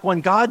felt like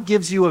when God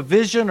gives you a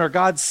vision or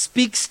God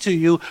speaks to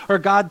you or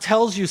God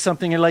tells you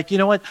something, you're like, you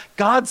know what?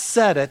 God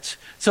said it,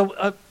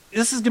 so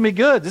this is going to be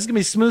good. This is going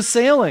to be smooth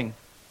sailing.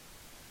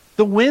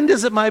 The wind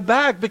is at my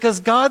back because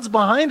God's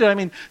behind it. I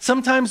mean,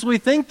 sometimes we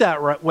think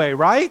that way,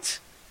 right?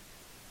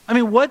 I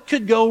mean, what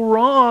could go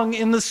wrong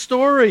in the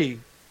story?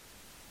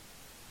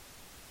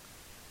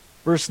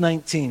 Verse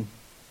 19.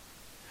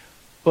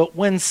 But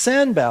when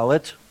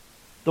Sanballat,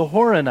 the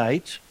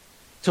Horonite,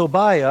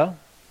 Tobiah,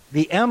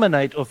 the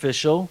Ammonite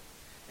official,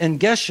 and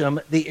Geshem,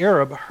 the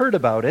Arab, heard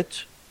about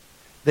it,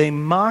 they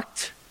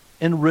mocked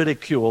and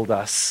ridiculed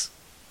us.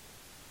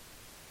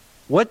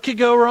 What could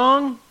go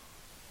wrong?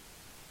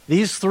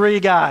 These three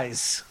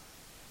guys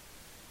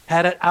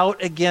had it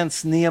out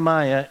against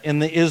Nehemiah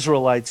and the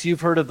Israelites.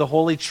 You've heard of the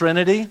Holy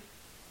Trinity?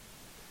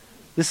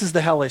 This is the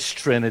hellish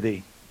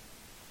Trinity.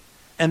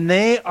 And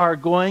they are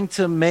going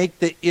to make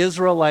the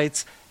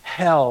Israelites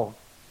hell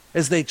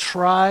as they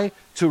try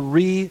to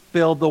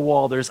rebuild the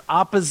wall. There's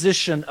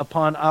opposition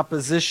upon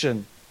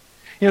opposition.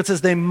 You know, it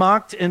says they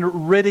mocked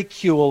and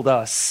ridiculed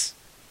us.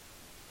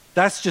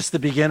 That's just the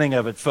beginning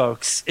of it,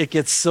 folks. It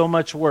gets so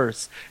much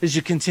worse as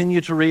you continue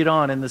to read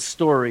on in the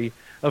story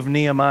of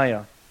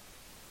Nehemiah.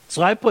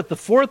 So I put the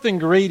fourth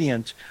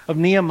ingredient of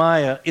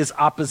Nehemiah is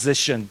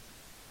opposition.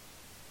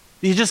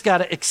 You just got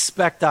to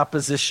expect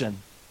opposition.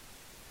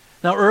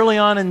 Now, early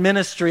on in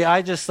ministry,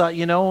 I just thought,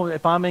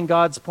 if I'm in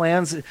God's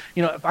plans, if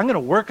I'm going to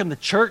work in the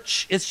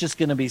church, it's just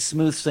going to be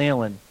smooth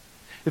sailing.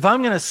 If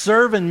I'm going to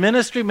serve in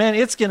ministry, man,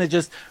 it's going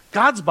to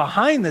God's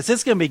behind this.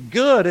 It's going to be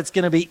good. It's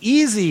going to be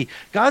easy.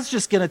 God's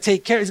just going to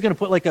take care. He's going to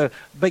put like a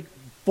big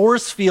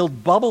force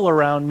field bubble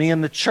around me in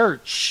the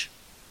church.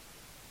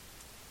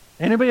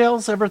 Anybody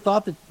else ever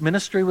thought that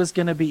ministry was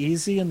going to be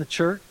easy in the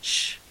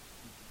church?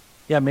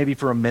 Yeah, maybe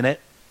for a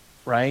minute,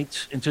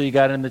 right? Until you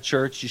got in the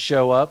church, you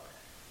show up.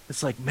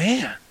 It's like,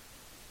 man,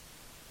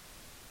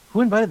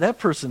 who invited that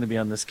person to be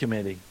on this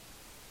committee?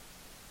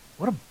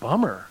 What a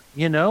bummer,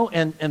 and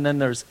then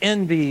there's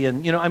envy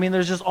and,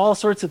 there's just all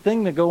sorts of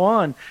things that go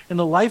on in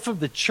the life of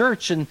the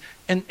church and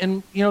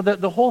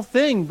the whole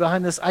thing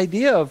behind this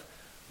idea of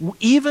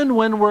even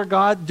when we're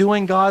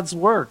doing God's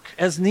work,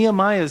 as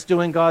Nehemiah is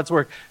doing God's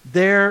work,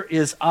 there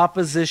is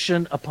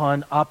opposition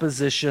upon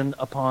opposition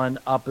upon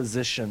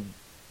opposition.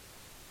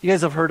 You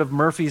guys have heard of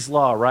Murphy's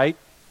Law, right?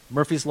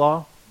 Murphy's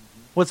Law?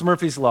 What's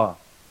Murphy's Law?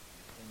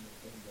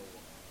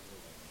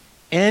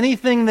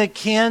 Anything that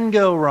can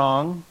go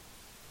wrong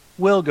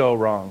will go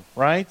wrong,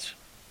 right?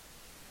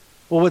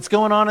 Well, what's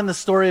going on in the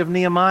story of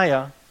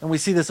Nehemiah, and we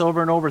see this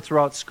over and over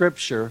throughout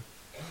Scripture,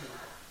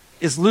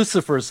 is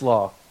Lucifer's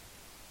law.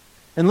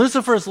 And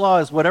Lucifer's law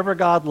is whatever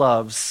God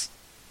loves,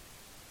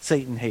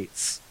 Satan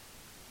hates.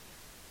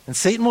 And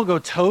Satan will go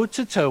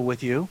toe-to-toe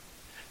with you.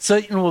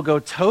 Satan will go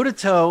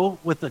toe-to-toe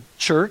with the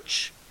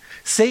church.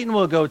 Satan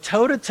will go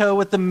toe-to-toe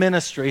with the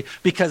ministry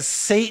because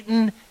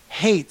Satan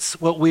hates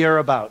what we are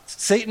about.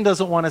 Satan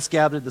doesn't want us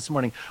gathered this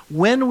morning.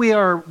 When we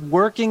are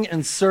working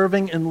and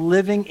serving and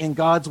living in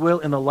God's will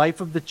in the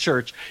life of the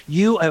church,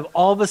 you have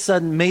all of a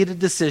sudden made a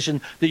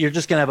decision that you're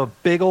just going to have a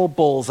big old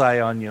bullseye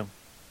on you.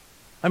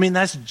 I mean,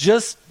 that's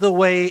just the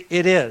way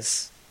it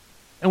is.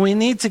 And we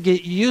need to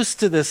get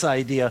used to this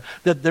idea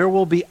that there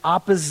will be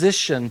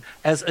opposition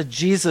as a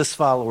Jesus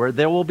follower.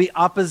 There will be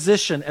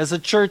opposition as a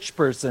church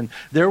person.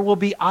 There will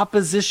be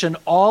opposition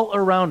all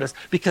around us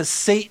because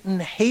Satan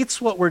hates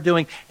what we're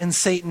doing and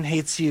Satan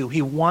hates you.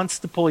 He wants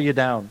to pull you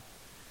down.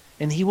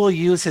 And he will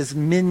use his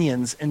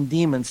minions and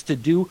demons to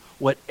do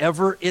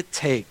whatever it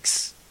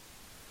takes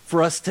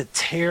for us to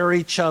tear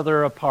each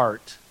other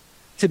apart,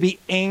 to be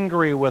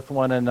angry with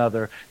one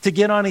another, to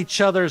get on each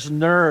other's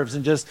nerves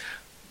and just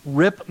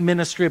rip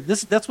ministry.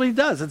 That's what he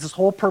does. It's his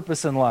whole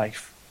purpose in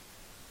life.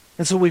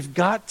 And so we've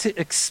got to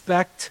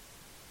expect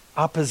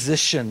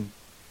opposition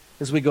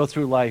as we go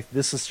through life.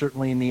 This is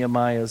certainly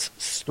Nehemiah's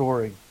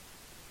story.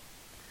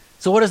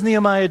 So what does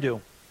Nehemiah do?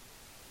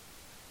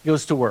 He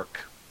goes to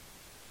work.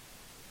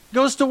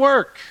 Goes to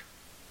work.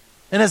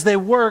 And as they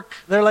work,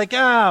 they're like,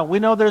 we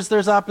know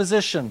there's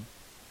opposition.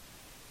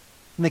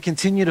 And they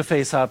continue to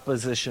face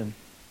opposition.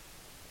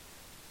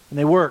 And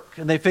they work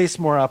and they face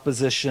more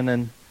opposition.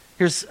 And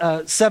here's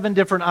 7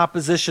 different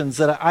oppositions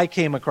that I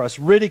came across: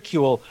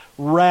 ridicule,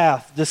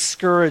 wrath,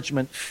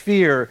 discouragement,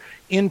 fear,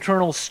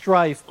 internal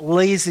strife,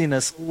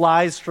 laziness,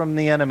 lies from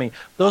the enemy.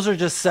 Those are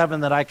just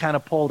 7 that I kind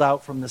of pulled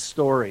out from the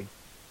story.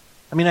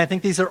 I mean, I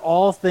think these are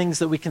all things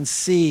that we can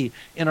see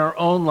in our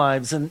own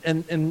lives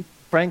and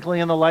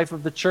frankly in the life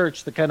of the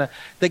church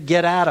that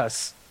get at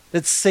us.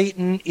 That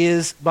Satan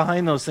is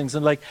behind those things.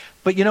 And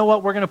but you know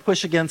what? We're going to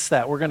push against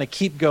that. We're going to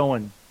keep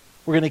going.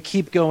 We're going to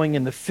keep going.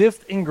 And the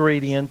 5th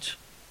ingredient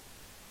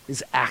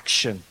is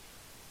action.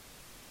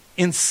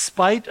 In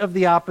spite of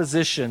the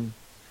opposition,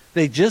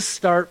 they just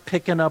start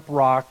picking up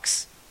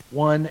rocks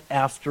one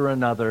after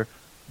another.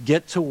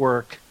 Get to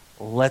work.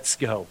 Let's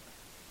go.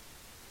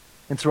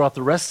 And throughout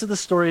the rest of the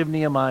story of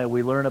Nehemiah,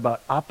 we learn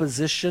about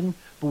opposition,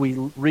 but we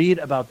read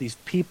about these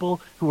people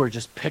who are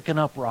just picking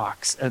up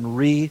rocks and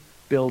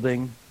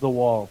rebuilding the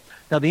wall.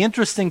 Now, the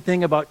interesting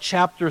thing about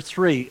chapter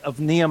 3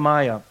 of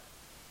Nehemiah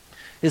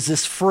is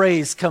this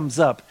phrase comes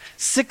up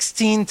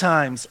 16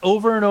 times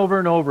over and over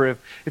and over.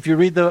 If you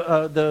read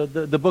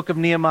the book of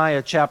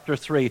Nehemiah, chapter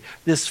 3,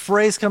 this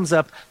phrase comes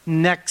up,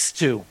 next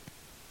to.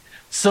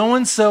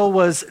 So-and-so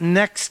was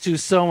next to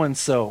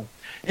so-and-so.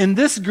 And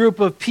this group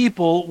of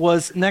people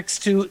was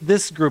next to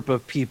this group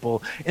of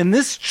people. And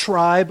this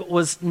tribe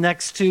was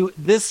next to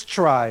this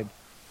tribe.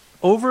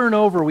 Over and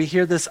over, we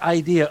hear this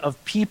idea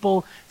of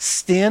people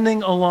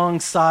standing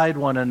alongside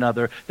one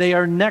another. They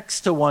are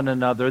next to one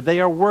another. They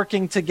are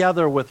working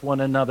together with one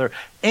another.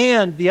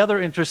 And the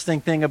other interesting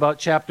thing about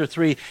chapter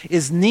 3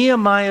 is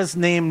Nehemiah's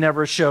name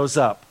never shows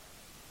up.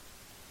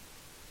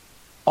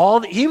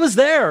 He was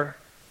there,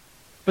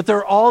 but there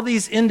are all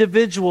these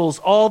individuals,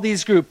 all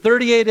these groups,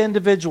 38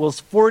 individuals,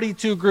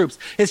 42 groups.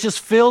 It's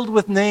just filled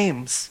with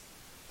names.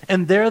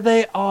 And there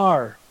they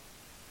are,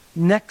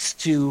 next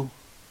to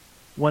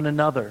one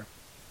another,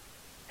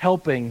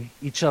 helping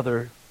each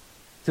other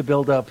to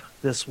build up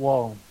this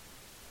wall.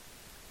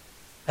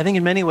 I think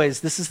in many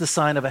ways, this is the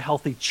sign of a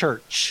healthy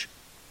church.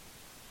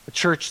 A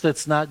church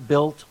that's not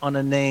built on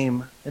a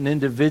name, an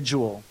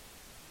individual,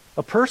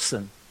 a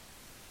person.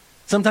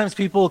 Sometimes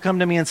people will come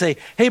to me and say,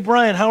 "Hey,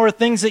 Brian, how are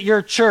things at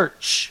your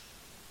church?"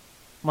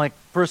 I'm like,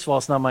 first of all,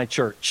 it's not my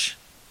church.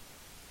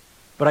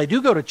 But I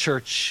do go to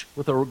church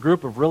with a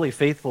group of really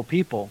faithful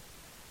people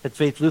at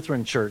Faith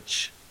Lutheran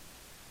Church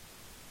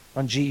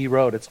on GE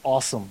Road. It's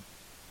awesome.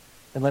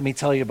 And let me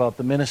tell you about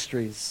the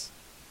ministries.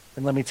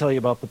 And let me tell you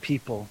about the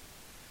people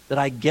that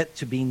I get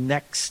to be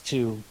next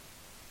to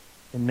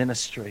in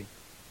ministry.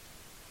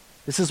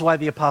 This is why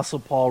the Apostle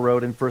Paul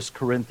wrote in 1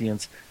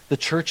 Corinthians, the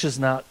church is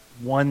not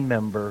one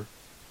member,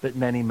 but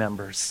many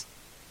members.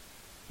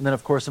 And then,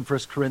 of course, in 1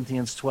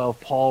 Corinthians 12,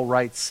 Paul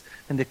writes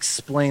and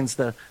explains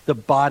the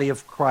body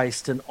of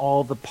Christ and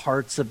all the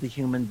parts of the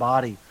human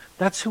body.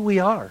 That's who we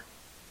are.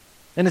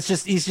 And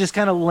he's just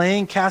kind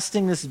of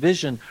casting this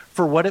vision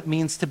for what it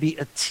means to be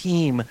a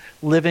team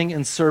living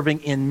and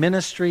serving in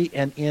ministry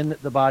and in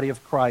the body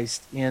of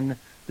Christ, in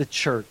the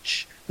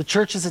church. The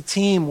church is a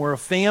team. We're a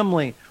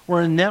family.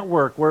 We're a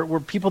network. We're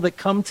people that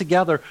come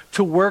together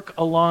to work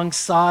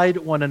alongside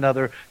one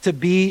another, to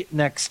be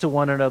next to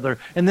one another.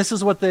 And this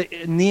is what the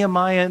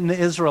Nehemiah and the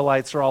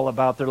Israelites are all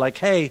about. They're like,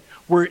 hey,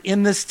 we're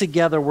in this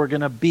together. We're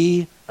going to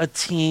be a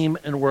team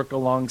and work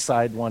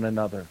alongside one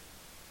another.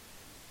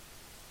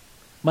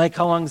 Mike,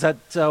 how long is that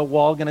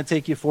wall going to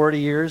take you? 40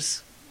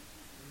 years?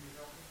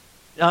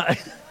 And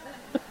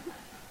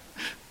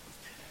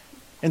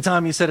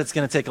Tom, you said it's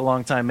going to take a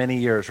long time, many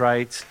years,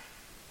 right?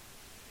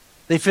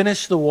 They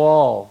finished the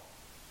wall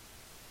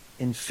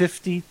in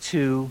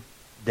 52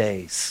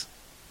 days.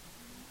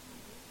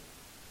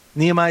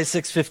 Nehemiah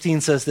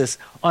 6:15 says this,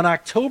 on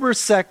October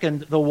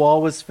 2nd, the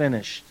wall was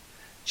finished,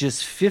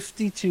 just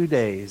 52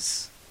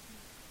 days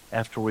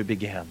after we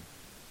began.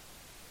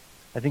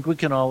 I think we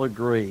can all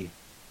agree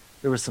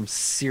there was some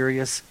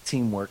serious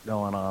teamwork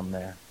going on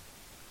there.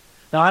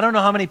 Now, I don't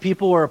know how many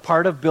people were a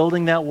part of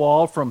building that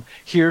wall from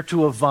here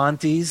to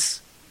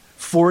Avanti's,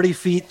 40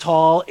 feet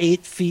tall,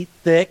 8 feet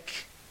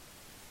thick.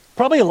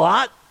 Probably a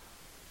lot.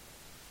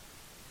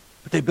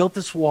 But they built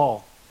this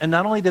wall. And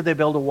not only did they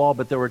build a wall,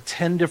 but there were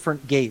 10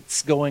 different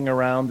gates going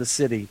around the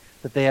city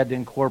that they had to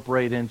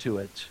incorporate into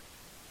it.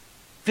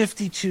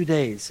 52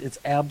 days. It's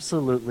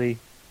absolutely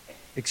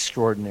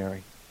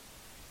extraordinary.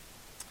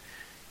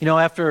 You know,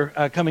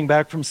 after coming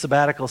back from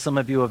sabbatical, some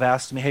of you have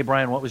asked me, hey,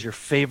 Brian, what was your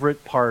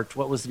favorite part?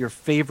 What was your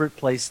favorite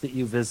place that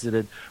you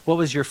visited? What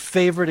was your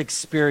favorite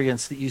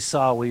experience that you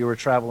saw while you were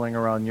traveling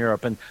around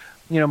Europe? And,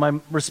 you know, my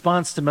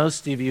response to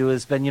most of you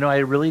has been, I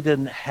really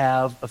didn't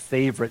have a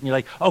favorite. And you're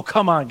like, oh,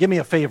 come on, give me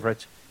a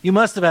favorite. You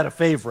must have had a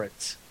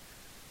favorite.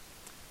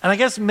 And I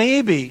guess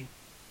maybe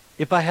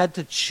if I had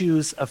to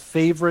choose a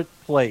favorite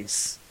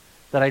place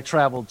that I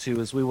traveled to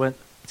as we went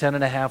 10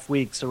 and a half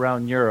weeks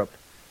around Europe,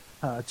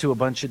 to a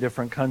bunch of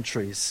different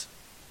countries,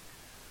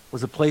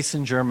 was a place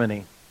in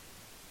Germany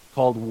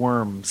called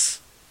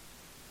Worms.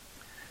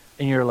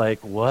 And you're like,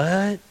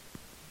 what?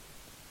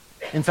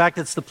 In fact,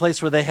 it's the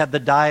place where they had the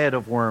diet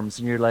of worms.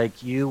 And you're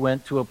like, you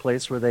went to a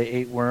place where they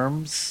ate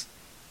worms?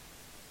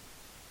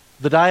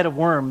 The diet of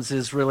worms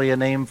is really a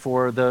name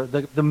for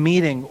the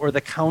meeting or the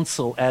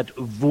council at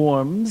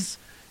Worms,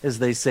 as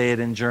they say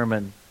it in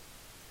German.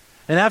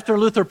 And after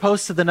Luther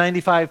posted the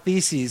 95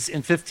 Theses in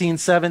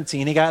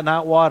 1517, he got in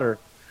hot water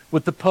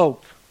with the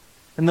Pope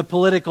and the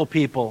political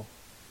people.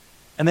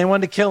 And they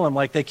wanted to kill him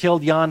like they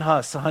killed Jan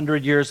Hus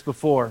 100 years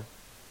before.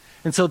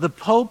 And so the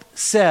Pope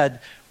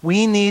said,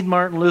 we need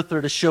Martin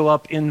Luther to show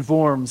up in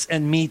Worms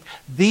and meet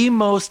the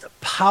most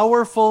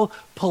powerful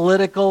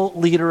political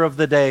leader of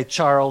the day,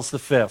 Charles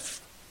V.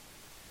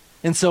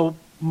 And so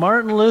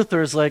Martin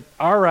Luther is like,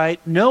 all right,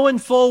 knowing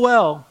full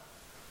well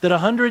that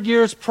 100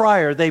 years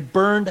prior they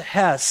burned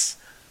Hus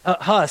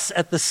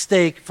at the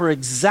stake for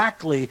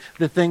exactly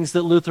the things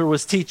that Luther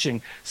was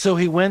teaching. So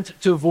he went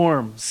to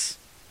Worms.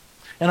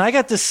 And I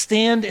got to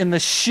stand in the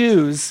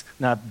shoes,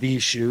 not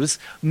these shoes,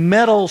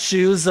 metal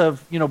shoes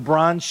of,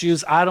 bronze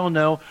shoes, I don't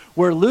know,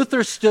 where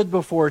Luther stood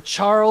before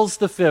Charles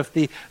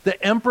V,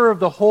 the emperor of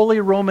the Holy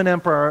Roman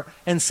Empire,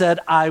 and said,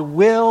 I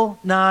will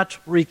not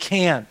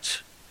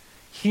recant.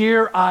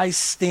 Here I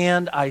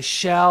stand, I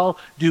shall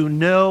do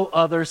no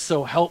other,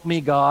 so help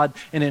me God.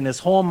 And in his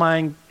whole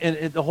mind,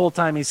 and the whole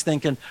time he's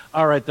thinking,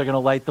 all right, they're going to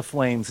light the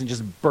flames and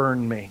just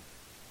burn me.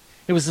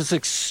 It was this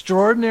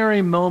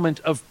extraordinary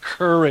moment of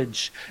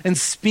courage and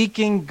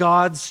speaking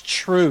God's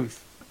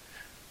truth.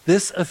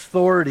 This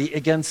authority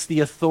against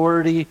the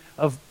authority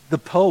of the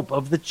Pope,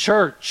 of the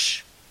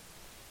church.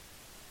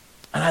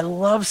 And I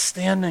love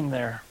standing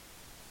there.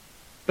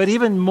 But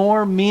even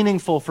more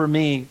meaningful for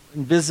me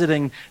in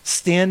visiting,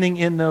 standing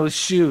in those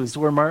shoes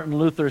where Martin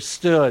Luther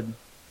stood,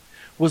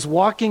 was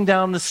walking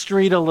down the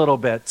street a little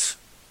bit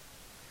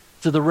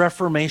to the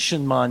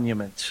Reformation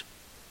Monument.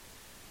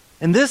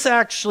 And this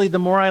actually, the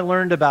more I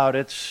learned about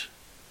it,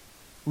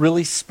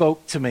 really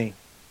spoke to me.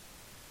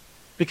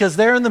 Because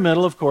there in the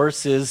middle, of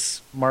course,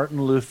 is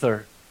Martin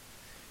Luther,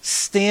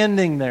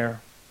 standing there,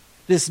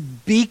 this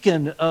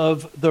beacon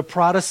of the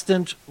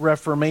Protestant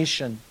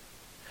Reformation.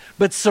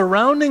 But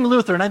surrounding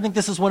Luther, and I think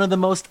this is one of the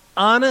most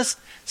honest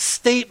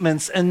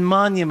statements and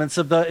monuments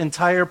of the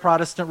entire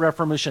Protestant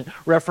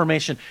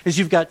Reformation, is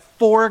you've got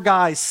 4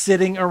 guys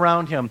sitting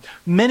around him.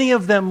 Many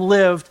of them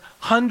lived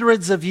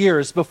hundreds of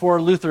years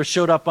before Luther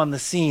showed up on the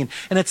scene.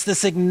 And it's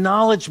this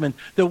acknowledgement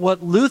that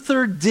what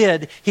Luther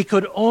did, he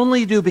could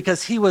only do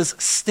because he was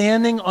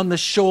standing on the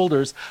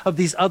shoulders of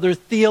these other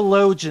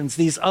theologians,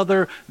 these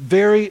other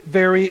very,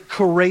 very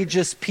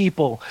courageous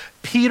people.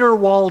 Peter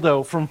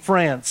Waldo from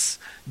France,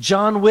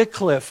 John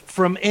Wycliffe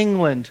from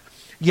England,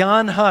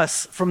 Jan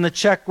Hus from the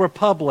Czech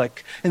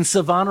Republic, and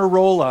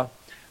Savonarola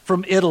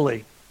from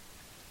Italy.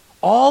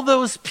 All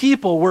those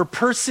people were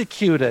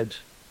persecuted.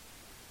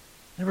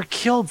 They were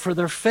killed for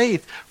their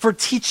faith, for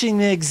teaching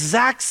the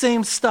exact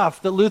same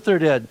stuff that Luther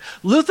did.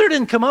 Luther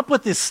didn't come up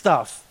with this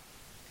stuff.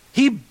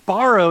 He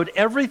borrowed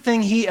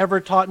everything he ever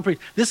taught and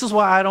preached. This is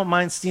why I don't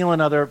mind stealing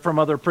from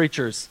other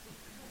preachers.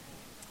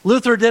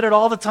 Luther did it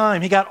all the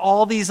time. He got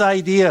all these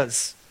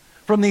ideas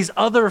from these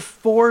other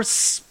 4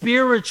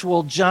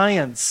 spiritual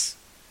giants.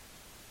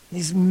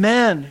 These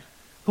men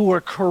who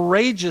were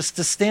courageous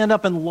to stand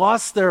up and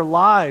lost their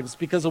lives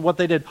because of what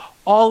they did.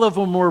 All of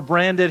them were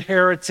branded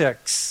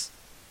heretics.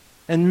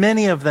 And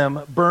many of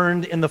them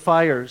burned in the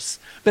fires.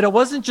 But it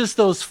wasn't just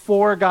those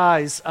 4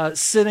 guys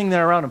sitting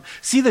there around him.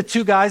 See the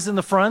 2 guys in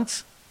the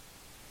front?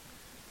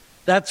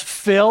 That's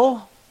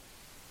Phil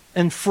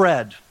and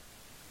Fred.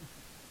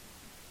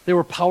 They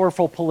were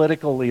powerful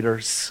political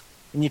leaders.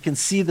 And you can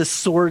see the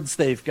swords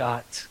they've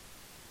got.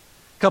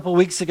 A couple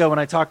weeks ago when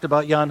I talked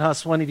about Jan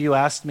Hus, one of you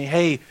asked me,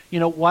 hey,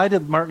 why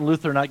did Martin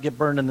Luther not get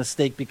burned in the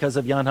stake because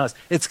of Jan Hus?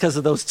 It's because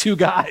of those 2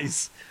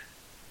 guys.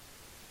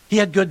 He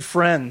had good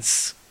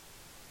friends.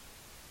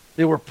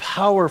 They were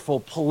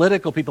powerful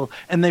political people,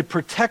 and they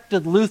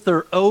protected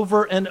Luther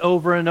over and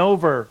over and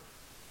over.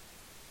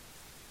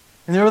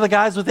 And they were the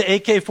guys with the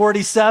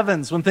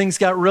AK-47s when things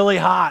got really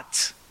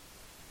hot.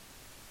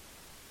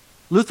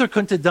 Luther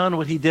couldn't have done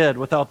what he did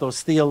without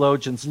those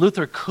theologians.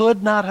 Luther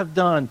could not have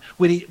done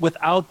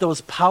without those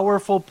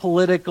powerful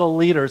political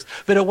leaders.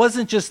 But it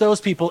wasn't just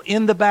those people.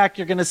 In the back,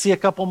 you're going to see a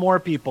couple more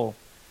people.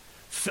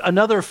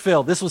 Another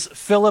Phil. This was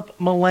Philip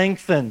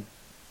Melanchthon.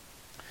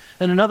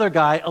 And another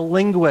guy, a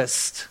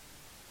linguist.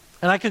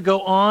 And I could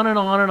go on and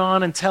on and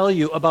on and tell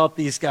you about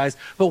these guys.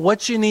 But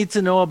what you need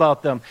to know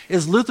about them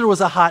is Luther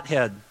was a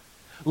hothead.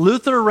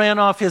 Luther ran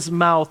off his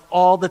mouth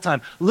all the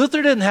time.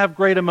 Luther didn't have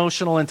great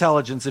emotional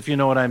intelligence, if you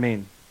know what I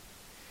mean.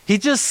 He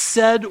just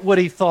said what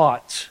he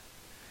thought.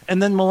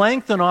 And then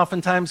Melanchthon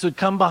oftentimes would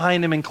come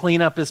behind him and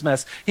clean up his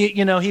mess.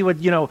 He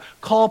would,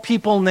 call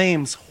people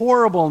names,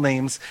 horrible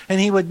names, and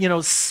he would,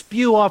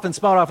 spew off and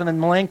spout off, and then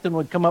Melanchthon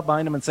would come up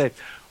behind him and say,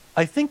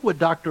 I think what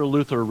Dr.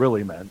 Luther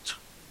really meant.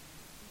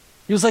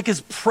 He was like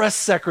his press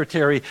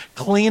secretary,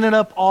 cleaning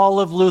up all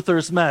of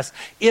Luther's mess.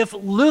 If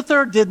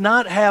Luther did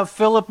not have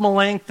Philip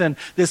Melanchthon,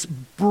 this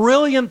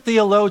brilliant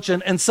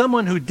theologian, and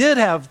someone who did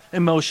have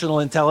emotional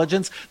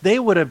intelligence, they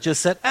would have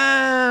just said,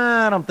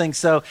 I don't think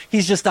so.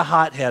 He's just a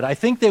hothead. I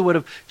think they would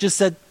have just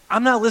said,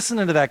 I'm not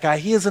listening to that guy.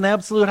 He is an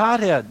absolute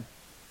hothead.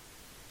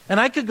 And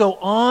I could go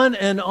on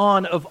and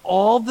on of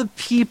all the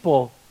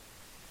people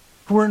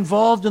who were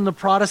involved in the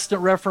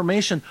Protestant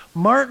Reformation.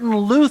 Martin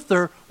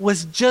Luther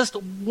was just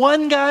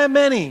one guy of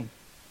many.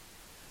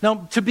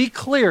 Now, to be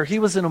clear, he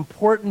was an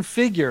important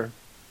figure.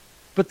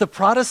 But the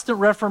Protestant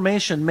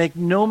Reformation, make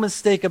no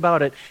mistake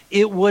about it,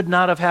 it would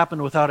not have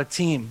happened without a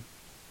team.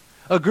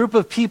 A group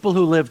of people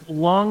who lived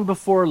long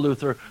before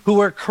Luther, who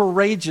were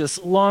courageous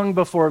long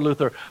before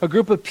Luther. A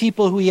group of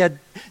people who he had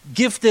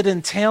gifted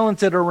and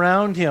talented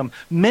around him.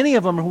 Many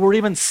of them who were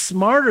even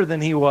smarter than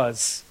he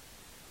was.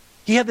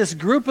 He had this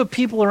group of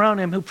people around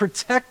him who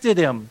protected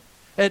him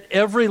at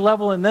every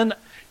level. And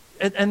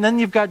then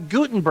you've got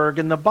Gutenberg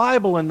and the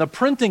Bible and the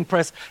printing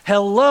press.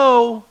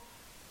 Hello,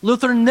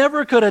 Luther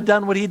never could have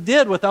done what he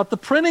did without the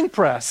printing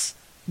press.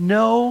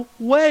 No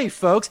way,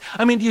 folks.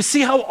 I mean, do you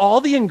see how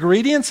all the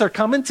ingredients are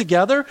coming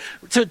together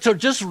to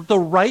just the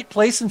right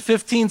place in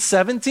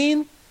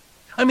 1517?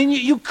 I mean,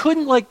 you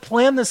couldn't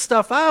plan this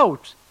stuff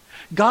out.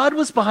 God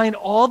was behind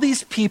all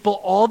these people,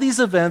 all these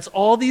events,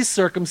 all these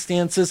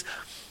circumstances,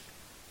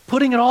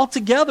 putting it all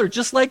together,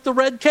 just like the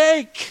red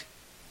cake.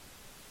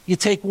 You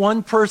take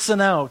one person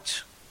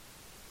out.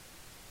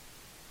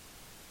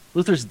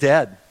 Luther's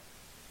dead.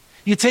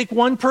 You take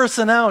one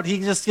person out, he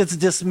just gets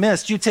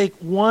dismissed. You take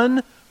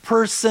one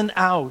person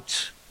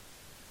out,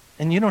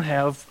 and you don't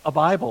have a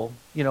Bible,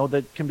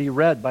 that can be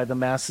read by the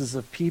masses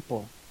of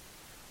people.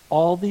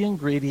 All the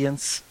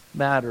ingredients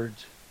mattered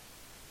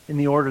in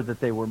the order that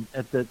they were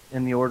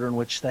in the order in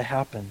which they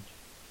happened.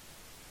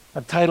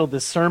 I've titled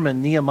this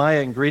sermon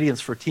Nehemiah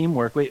Ingredients for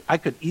Teamwork. Wait, I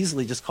could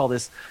easily just call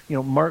this,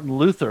 Martin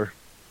Luther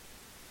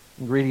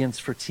Ingredients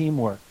for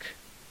Teamwork.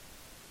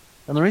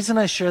 And the reason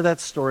I share that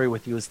story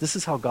with you is this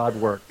is how God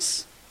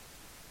works.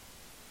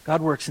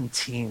 God works in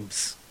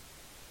teams.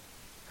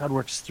 God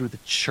works through the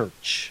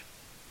church.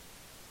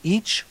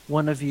 Each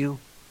one of you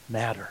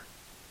matter.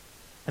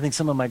 I think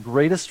some of my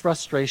greatest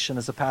frustration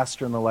as a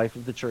pastor in the life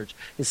of the church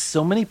is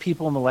so many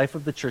people in the life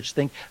of the church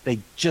think they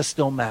just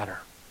don't matter.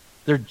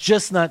 They're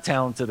just not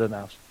talented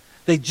enough.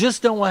 They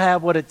just don't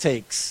have what it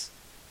takes.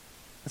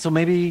 And so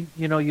maybe,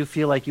 you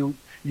feel like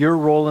your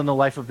role in the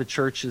life of the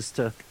church is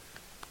to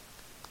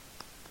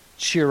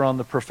cheer on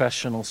the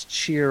professionals,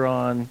 cheer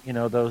on,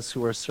 those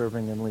who are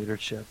serving in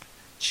leadership,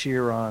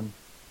 cheer on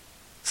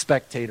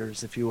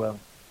spectators, if you will.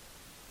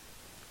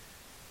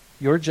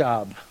 Your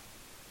job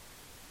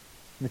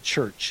in the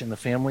church, in the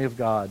family of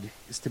God,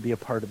 is to be a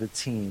part of the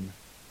team.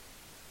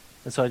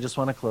 And so I just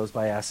want to close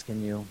by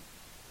asking you,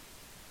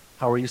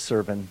 how are you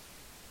serving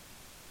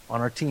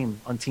on our team,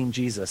 on Team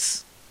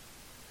Jesus?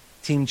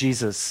 Team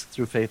Jesus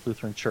through Faith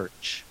Lutheran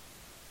Church.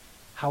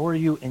 How are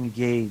you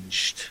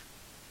engaged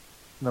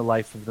in the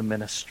life of the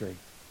ministry?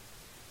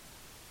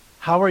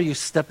 How are you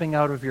stepping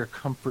out of your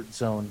comfort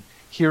zone,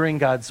 hearing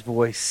God's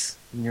voice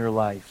in your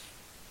life?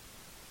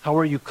 How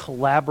are you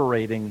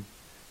collaborating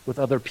with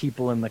other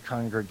people in the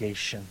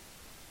congregation?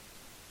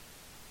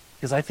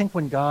 Because I think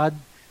when God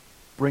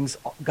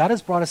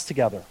has brought us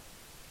together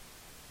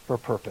for a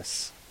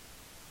purpose.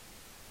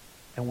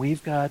 And we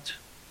got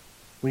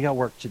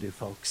work to do,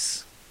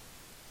 folks.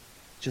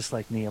 Just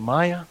like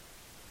Nehemiah,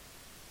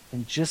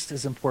 and just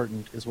as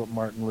important is what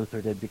Martin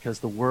Luther did, because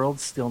the world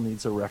still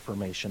needs a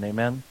reformation.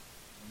 Amen?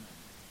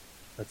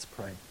 Let's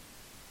pray.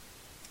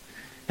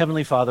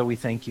 Heavenly Father, we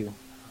thank you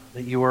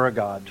that you are a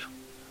God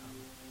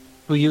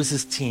who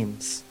uses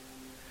teams.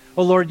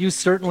 Oh Lord, you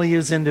certainly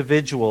use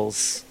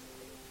individuals,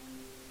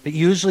 but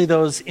usually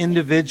those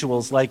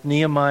individuals, like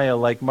Nehemiah,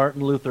 like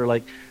Martin Luther,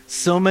 like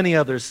so many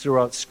others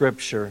throughout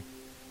Scripture,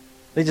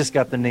 they just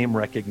got the name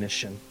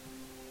recognition.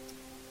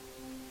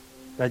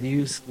 God, you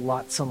use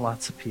lots and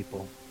lots of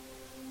people.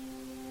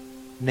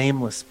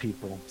 Nameless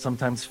people,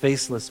 sometimes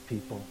faceless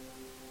people,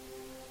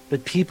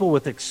 but people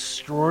with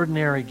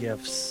extraordinary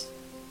gifts.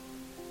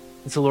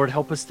 And so, Lord,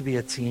 help us to be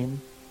a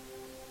team.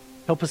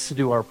 Help us to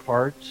do our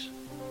part.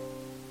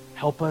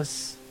 Help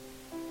us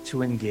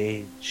to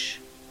engage,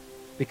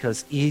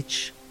 because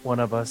each one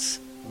of us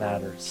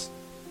matters.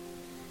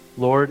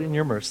 Lord, in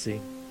your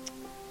mercy,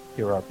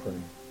 hear our prayer.